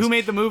 So wait, knows? who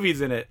made the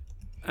movies in it?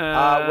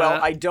 Well,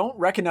 I don't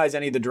recognize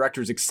any of the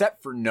directors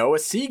except for Noah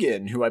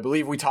Segan, who I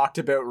believe we talked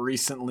about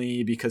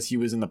recently because he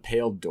was in The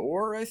Pale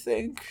Door, I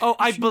think. Oh,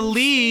 I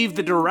believe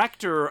the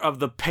director of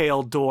The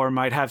Pale Door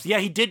might have. Yeah,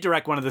 he did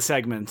direct one of the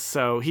segments.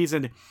 So he's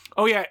in.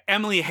 Oh, yeah,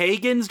 Emily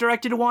Hagan's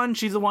directed one.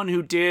 She's the one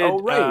who did. Oh,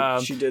 right.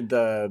 She did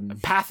the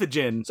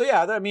Pathogen. So,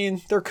 yeah, I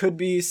mean, there could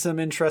be some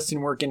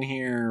interesting work in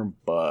here,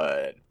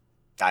 but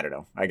I don't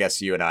know. I guess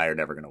you and I are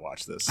never going to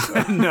watch this.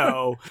 So.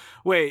 No.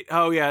 Wait.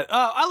 Oh, yeah.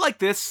 Oh, I like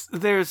this.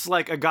 There's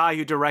a guy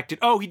who directed.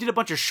 Oh, he did a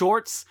bunch of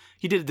shorts.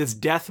 He did this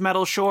death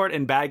metal short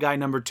and Bad Guy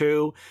Number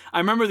 2. I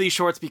remember these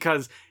shorts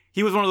because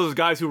he was one of those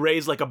guys who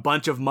raised a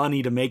bunch of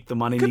money to make the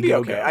money. Could be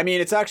okay. I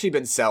mean, it's actually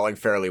been selling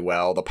fairly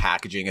well. The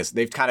packaging is,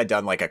 they've kind of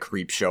done a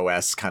creep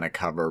show-esque kind of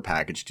cover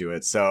package to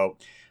it. So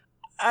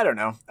I don't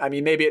know. I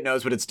mean, maybe it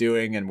knows what it's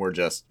doing, and we're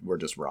just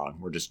wrong.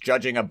 We're just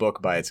judging a book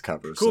by its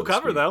cover. Cool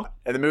cover, though.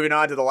 And then moving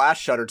on to the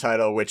last Shudder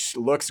title, which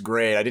looks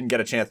great. I didn't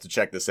get a chance to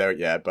check this out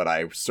yet, but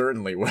I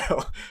certainly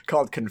will.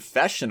 Called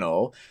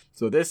Confessional.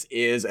 So this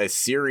is a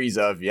series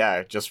of,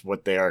 just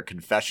what they are,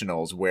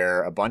 confessionals,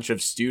 where a bunch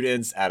of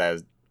students at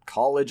a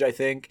college, I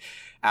think,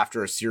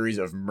 after a series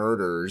of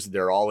murders,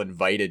 they're all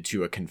invited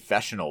to a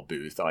confessional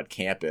booth on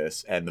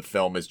campus, and the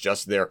film is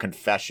just their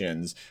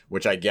confessions,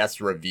 which I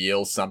guess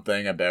reveals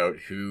something about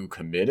who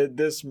committed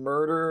this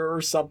murder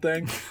or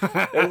something.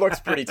 It looks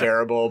pretty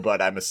terrible,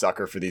 but I'm a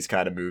sucker for these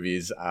kind of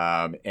movies,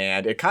 and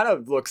it kind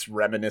of looks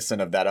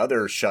reminiscent of that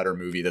other Shudder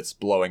movie that's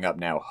blowing up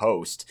now,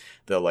 Host,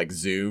 the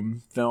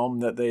Zoom film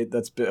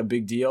that's a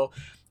big deal.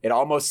 It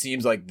almost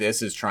seems like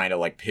this is trying to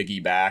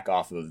piggyback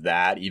off of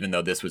that, even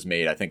though this was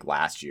made, I think,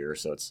 last year,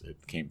 so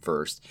it came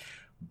first.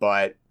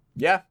 But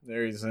yeah,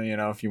 there's,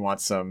 if you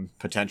want some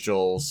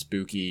potential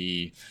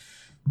spooky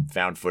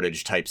found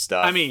footage type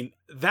stuff. I mean,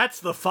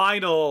 that's the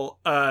final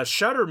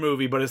Shudder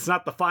movie, but it's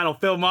not the final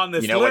film on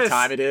this list. You know what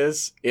time it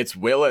is? It's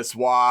Willis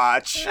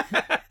Watch.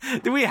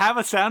 Do we have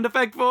a sound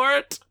effect for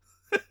it?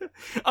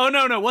 Oh,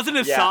 no, wasn't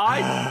it a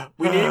sigh?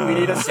 we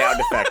need a sound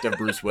effect of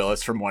Bruce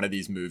Willis from one of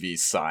these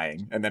movies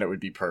sighing, and then it would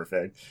be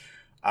perfect.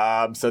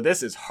 So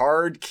this is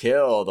Hard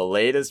Kill, the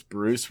latest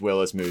Bruce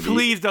Willis movie.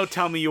 Please don't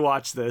tell me you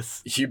watched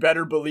this. You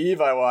better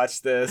believe I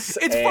watched this.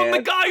 It's from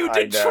the guy who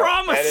did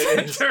Trauma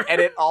Center. And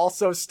it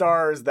also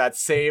stars that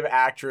same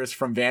actress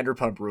from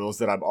Vanderpump Rules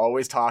that I'm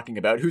always talking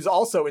about, who's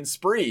also in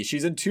Spree.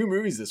 She's in 2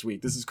 movies this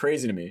week. This is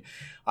crazy to me.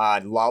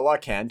 Lala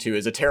Kent, who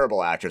is a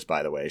terrible actress,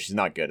 by the way. She's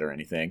not good or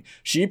anything.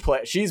 She's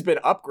been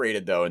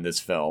upgraded, though, in this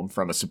film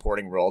from a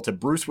supporting role to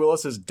Bruce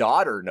Willis's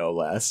daughter, no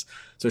less.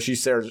 So she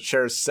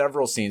shares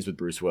several scenes with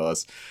Bruce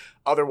Willis.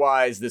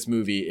 Otherwise, this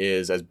movie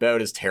is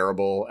about as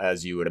terrible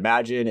as you would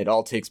imagine. It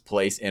all takes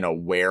place in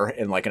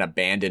like an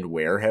abandoned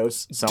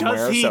warehouse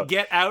somewhere. Does he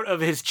get out of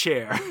his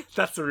chair?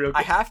 That's the real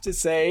question. I have to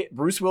say,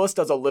 Bruce Willis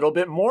does a little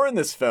bit more in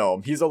this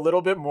film. He's a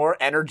little bit more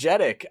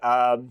energetic.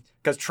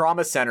 Because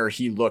Trauma Center,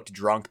 he looked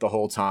drunk the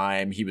whole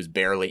time. He was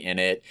barely in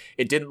it.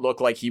 It didn't look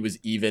like he was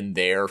even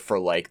there for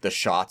like the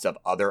shots of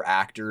other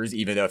actors,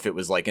 even if it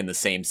was like in the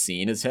same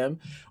scene as him.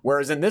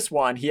 Whereas in this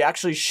one, he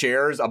actually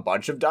shares a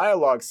bunch of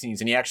dialogue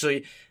scenes, and he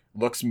actually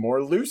looks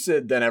more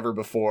lucid than ever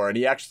before, and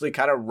he actually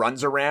kind of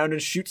runs around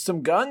and shoots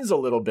some guns a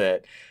little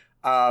bit.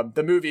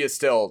 The movie is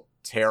still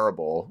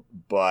terrible,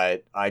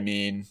 but I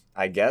mean,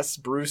 I guess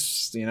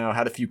Bruce,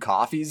 had a few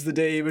coffees the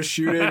day he was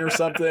shooting or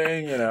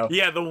something,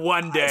 Yeah, the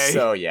one day.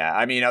 So yeah,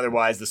 I mean,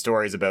 otherwise the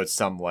story is about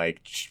some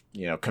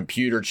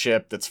computer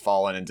chip that's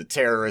fallen into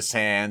terrorist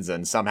hands,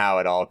 and somehow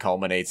it all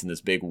culminates in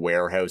this big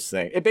warehouse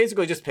thing. It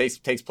basically just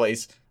takes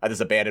place at this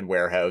abandoned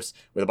warehouse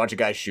with a bunch of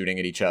guys shooting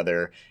at each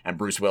other, and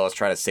Bruce Willis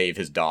trying to save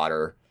his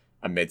daughter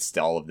amidst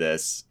all of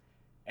this.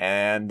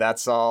 And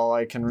that's all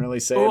I can really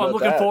say about that. I'm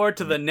looking forward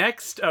to the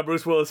next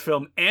Bruce Willis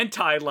film,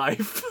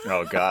 Anti-Life.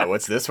 Oh, God.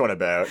 What's this one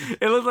about?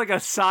 It looks like a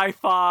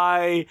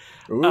sci-fi.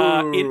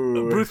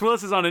 Bruce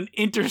Willis is on an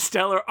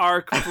interstellar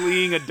arc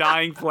fleeing a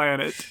dying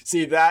planet.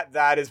 See,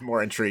 that is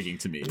more intriguing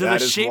to me.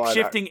 There's a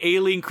shape-shifting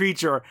alien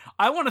creature.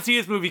 I want to see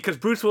this movie because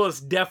Bruce Willis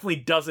definitely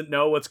doesn't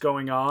know what's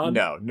going on.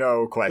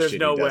 No question. There's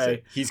no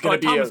way. He's going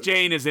to be Thomas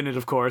Jane is in it,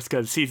 of course,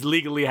 because he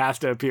legally has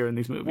to appear in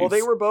these movies. Well,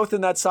 they were both in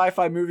that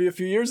sci-fi movie a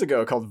few years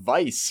ago called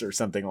Vice or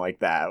something like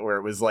that, where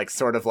it was like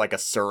sort of like a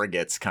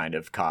Surrogates kind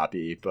of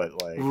copy,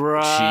 but like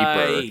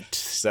cheaper.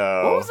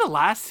 So what was the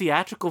last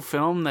theatrical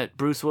film that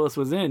Bruce Willis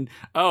was in?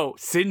 Oh,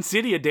 Sin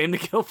City: A Dame to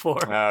Kill For.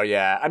 Oh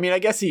yeah, I mean, I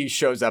guess he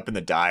shows up in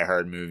the Die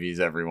Hard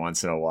movies every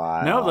once in a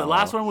while. No, the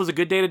last one was A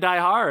Good Day to Die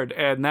Hard,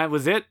 and that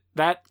was it.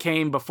 That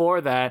came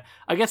before that.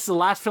 I guess the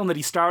last film that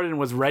he starred in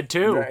was Red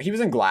 2. He was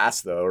in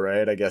Glass, though,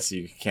 right? I guess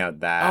you count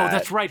that. Oh,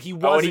 that's right. He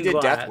was in he did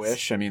Glass. Death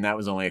Wish. I mean, that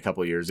was only a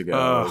couple years ago.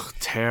 Oh,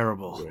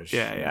 terrible.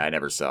 Yeah, I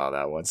never saw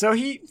that one. So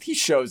he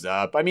shows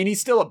up. I mean, he's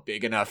still a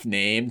big enough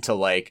name to,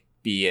 like,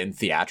 be in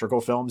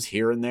theatrical films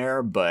here and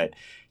there, but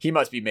he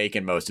must be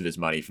making most of his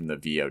money from the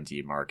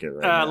VOD market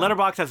right now.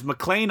 Letterboxd has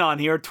McClane on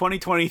here,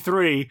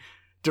 2023.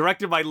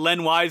 Directed by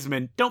Len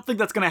Wiseman. Don't think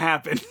that's going to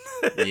happen.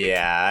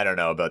 Yeah, I don't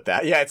know about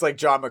that. Yeah, it's like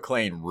John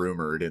McClane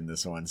rumored in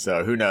this one,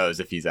 so who knows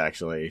if he's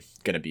actually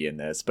going to be in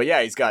this. But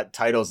yeah, he's got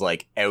titles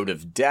like Out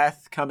of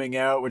Death coming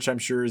out, which I'm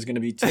sure is going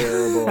to be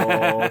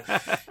terrible.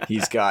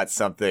 He's got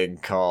something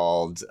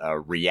called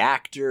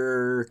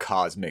Reactor,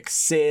 Cosmic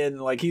Sin.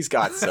 Like, he's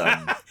got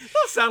some...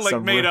 Those sound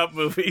like made-up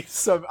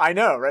movies. I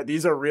know, right?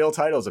 These are real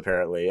titles,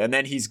 apparently. And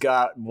then he's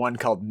got one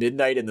called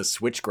Midnight in the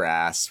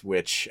Switchgrass,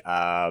 which...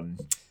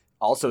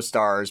 also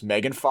stars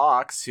Megan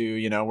Fox,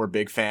 who, we're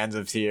big fans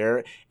of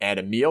here, and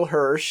Emile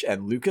Hirsch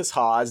and Lucas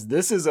Haas.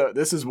 This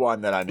is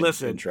one that I'm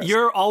interested in.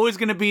 You're always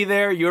going to be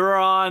there. You're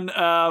on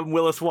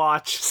Willis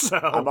Watch. So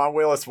I'm on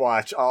Willis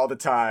Watch all the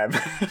time.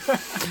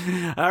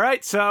 All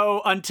right.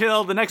 So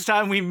until the next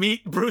time we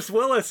meet Bruce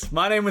Willis,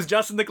 my name is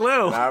Justin the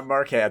Glue. And I'm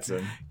Mark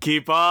Hansen.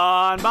 Keep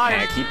on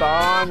buying. And keep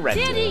on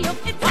renting.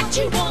 What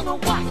you wanna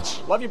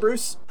watch? Love you,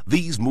 Bruce.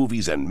 These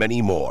movies and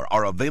many more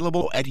are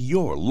available at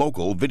your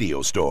local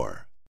video store.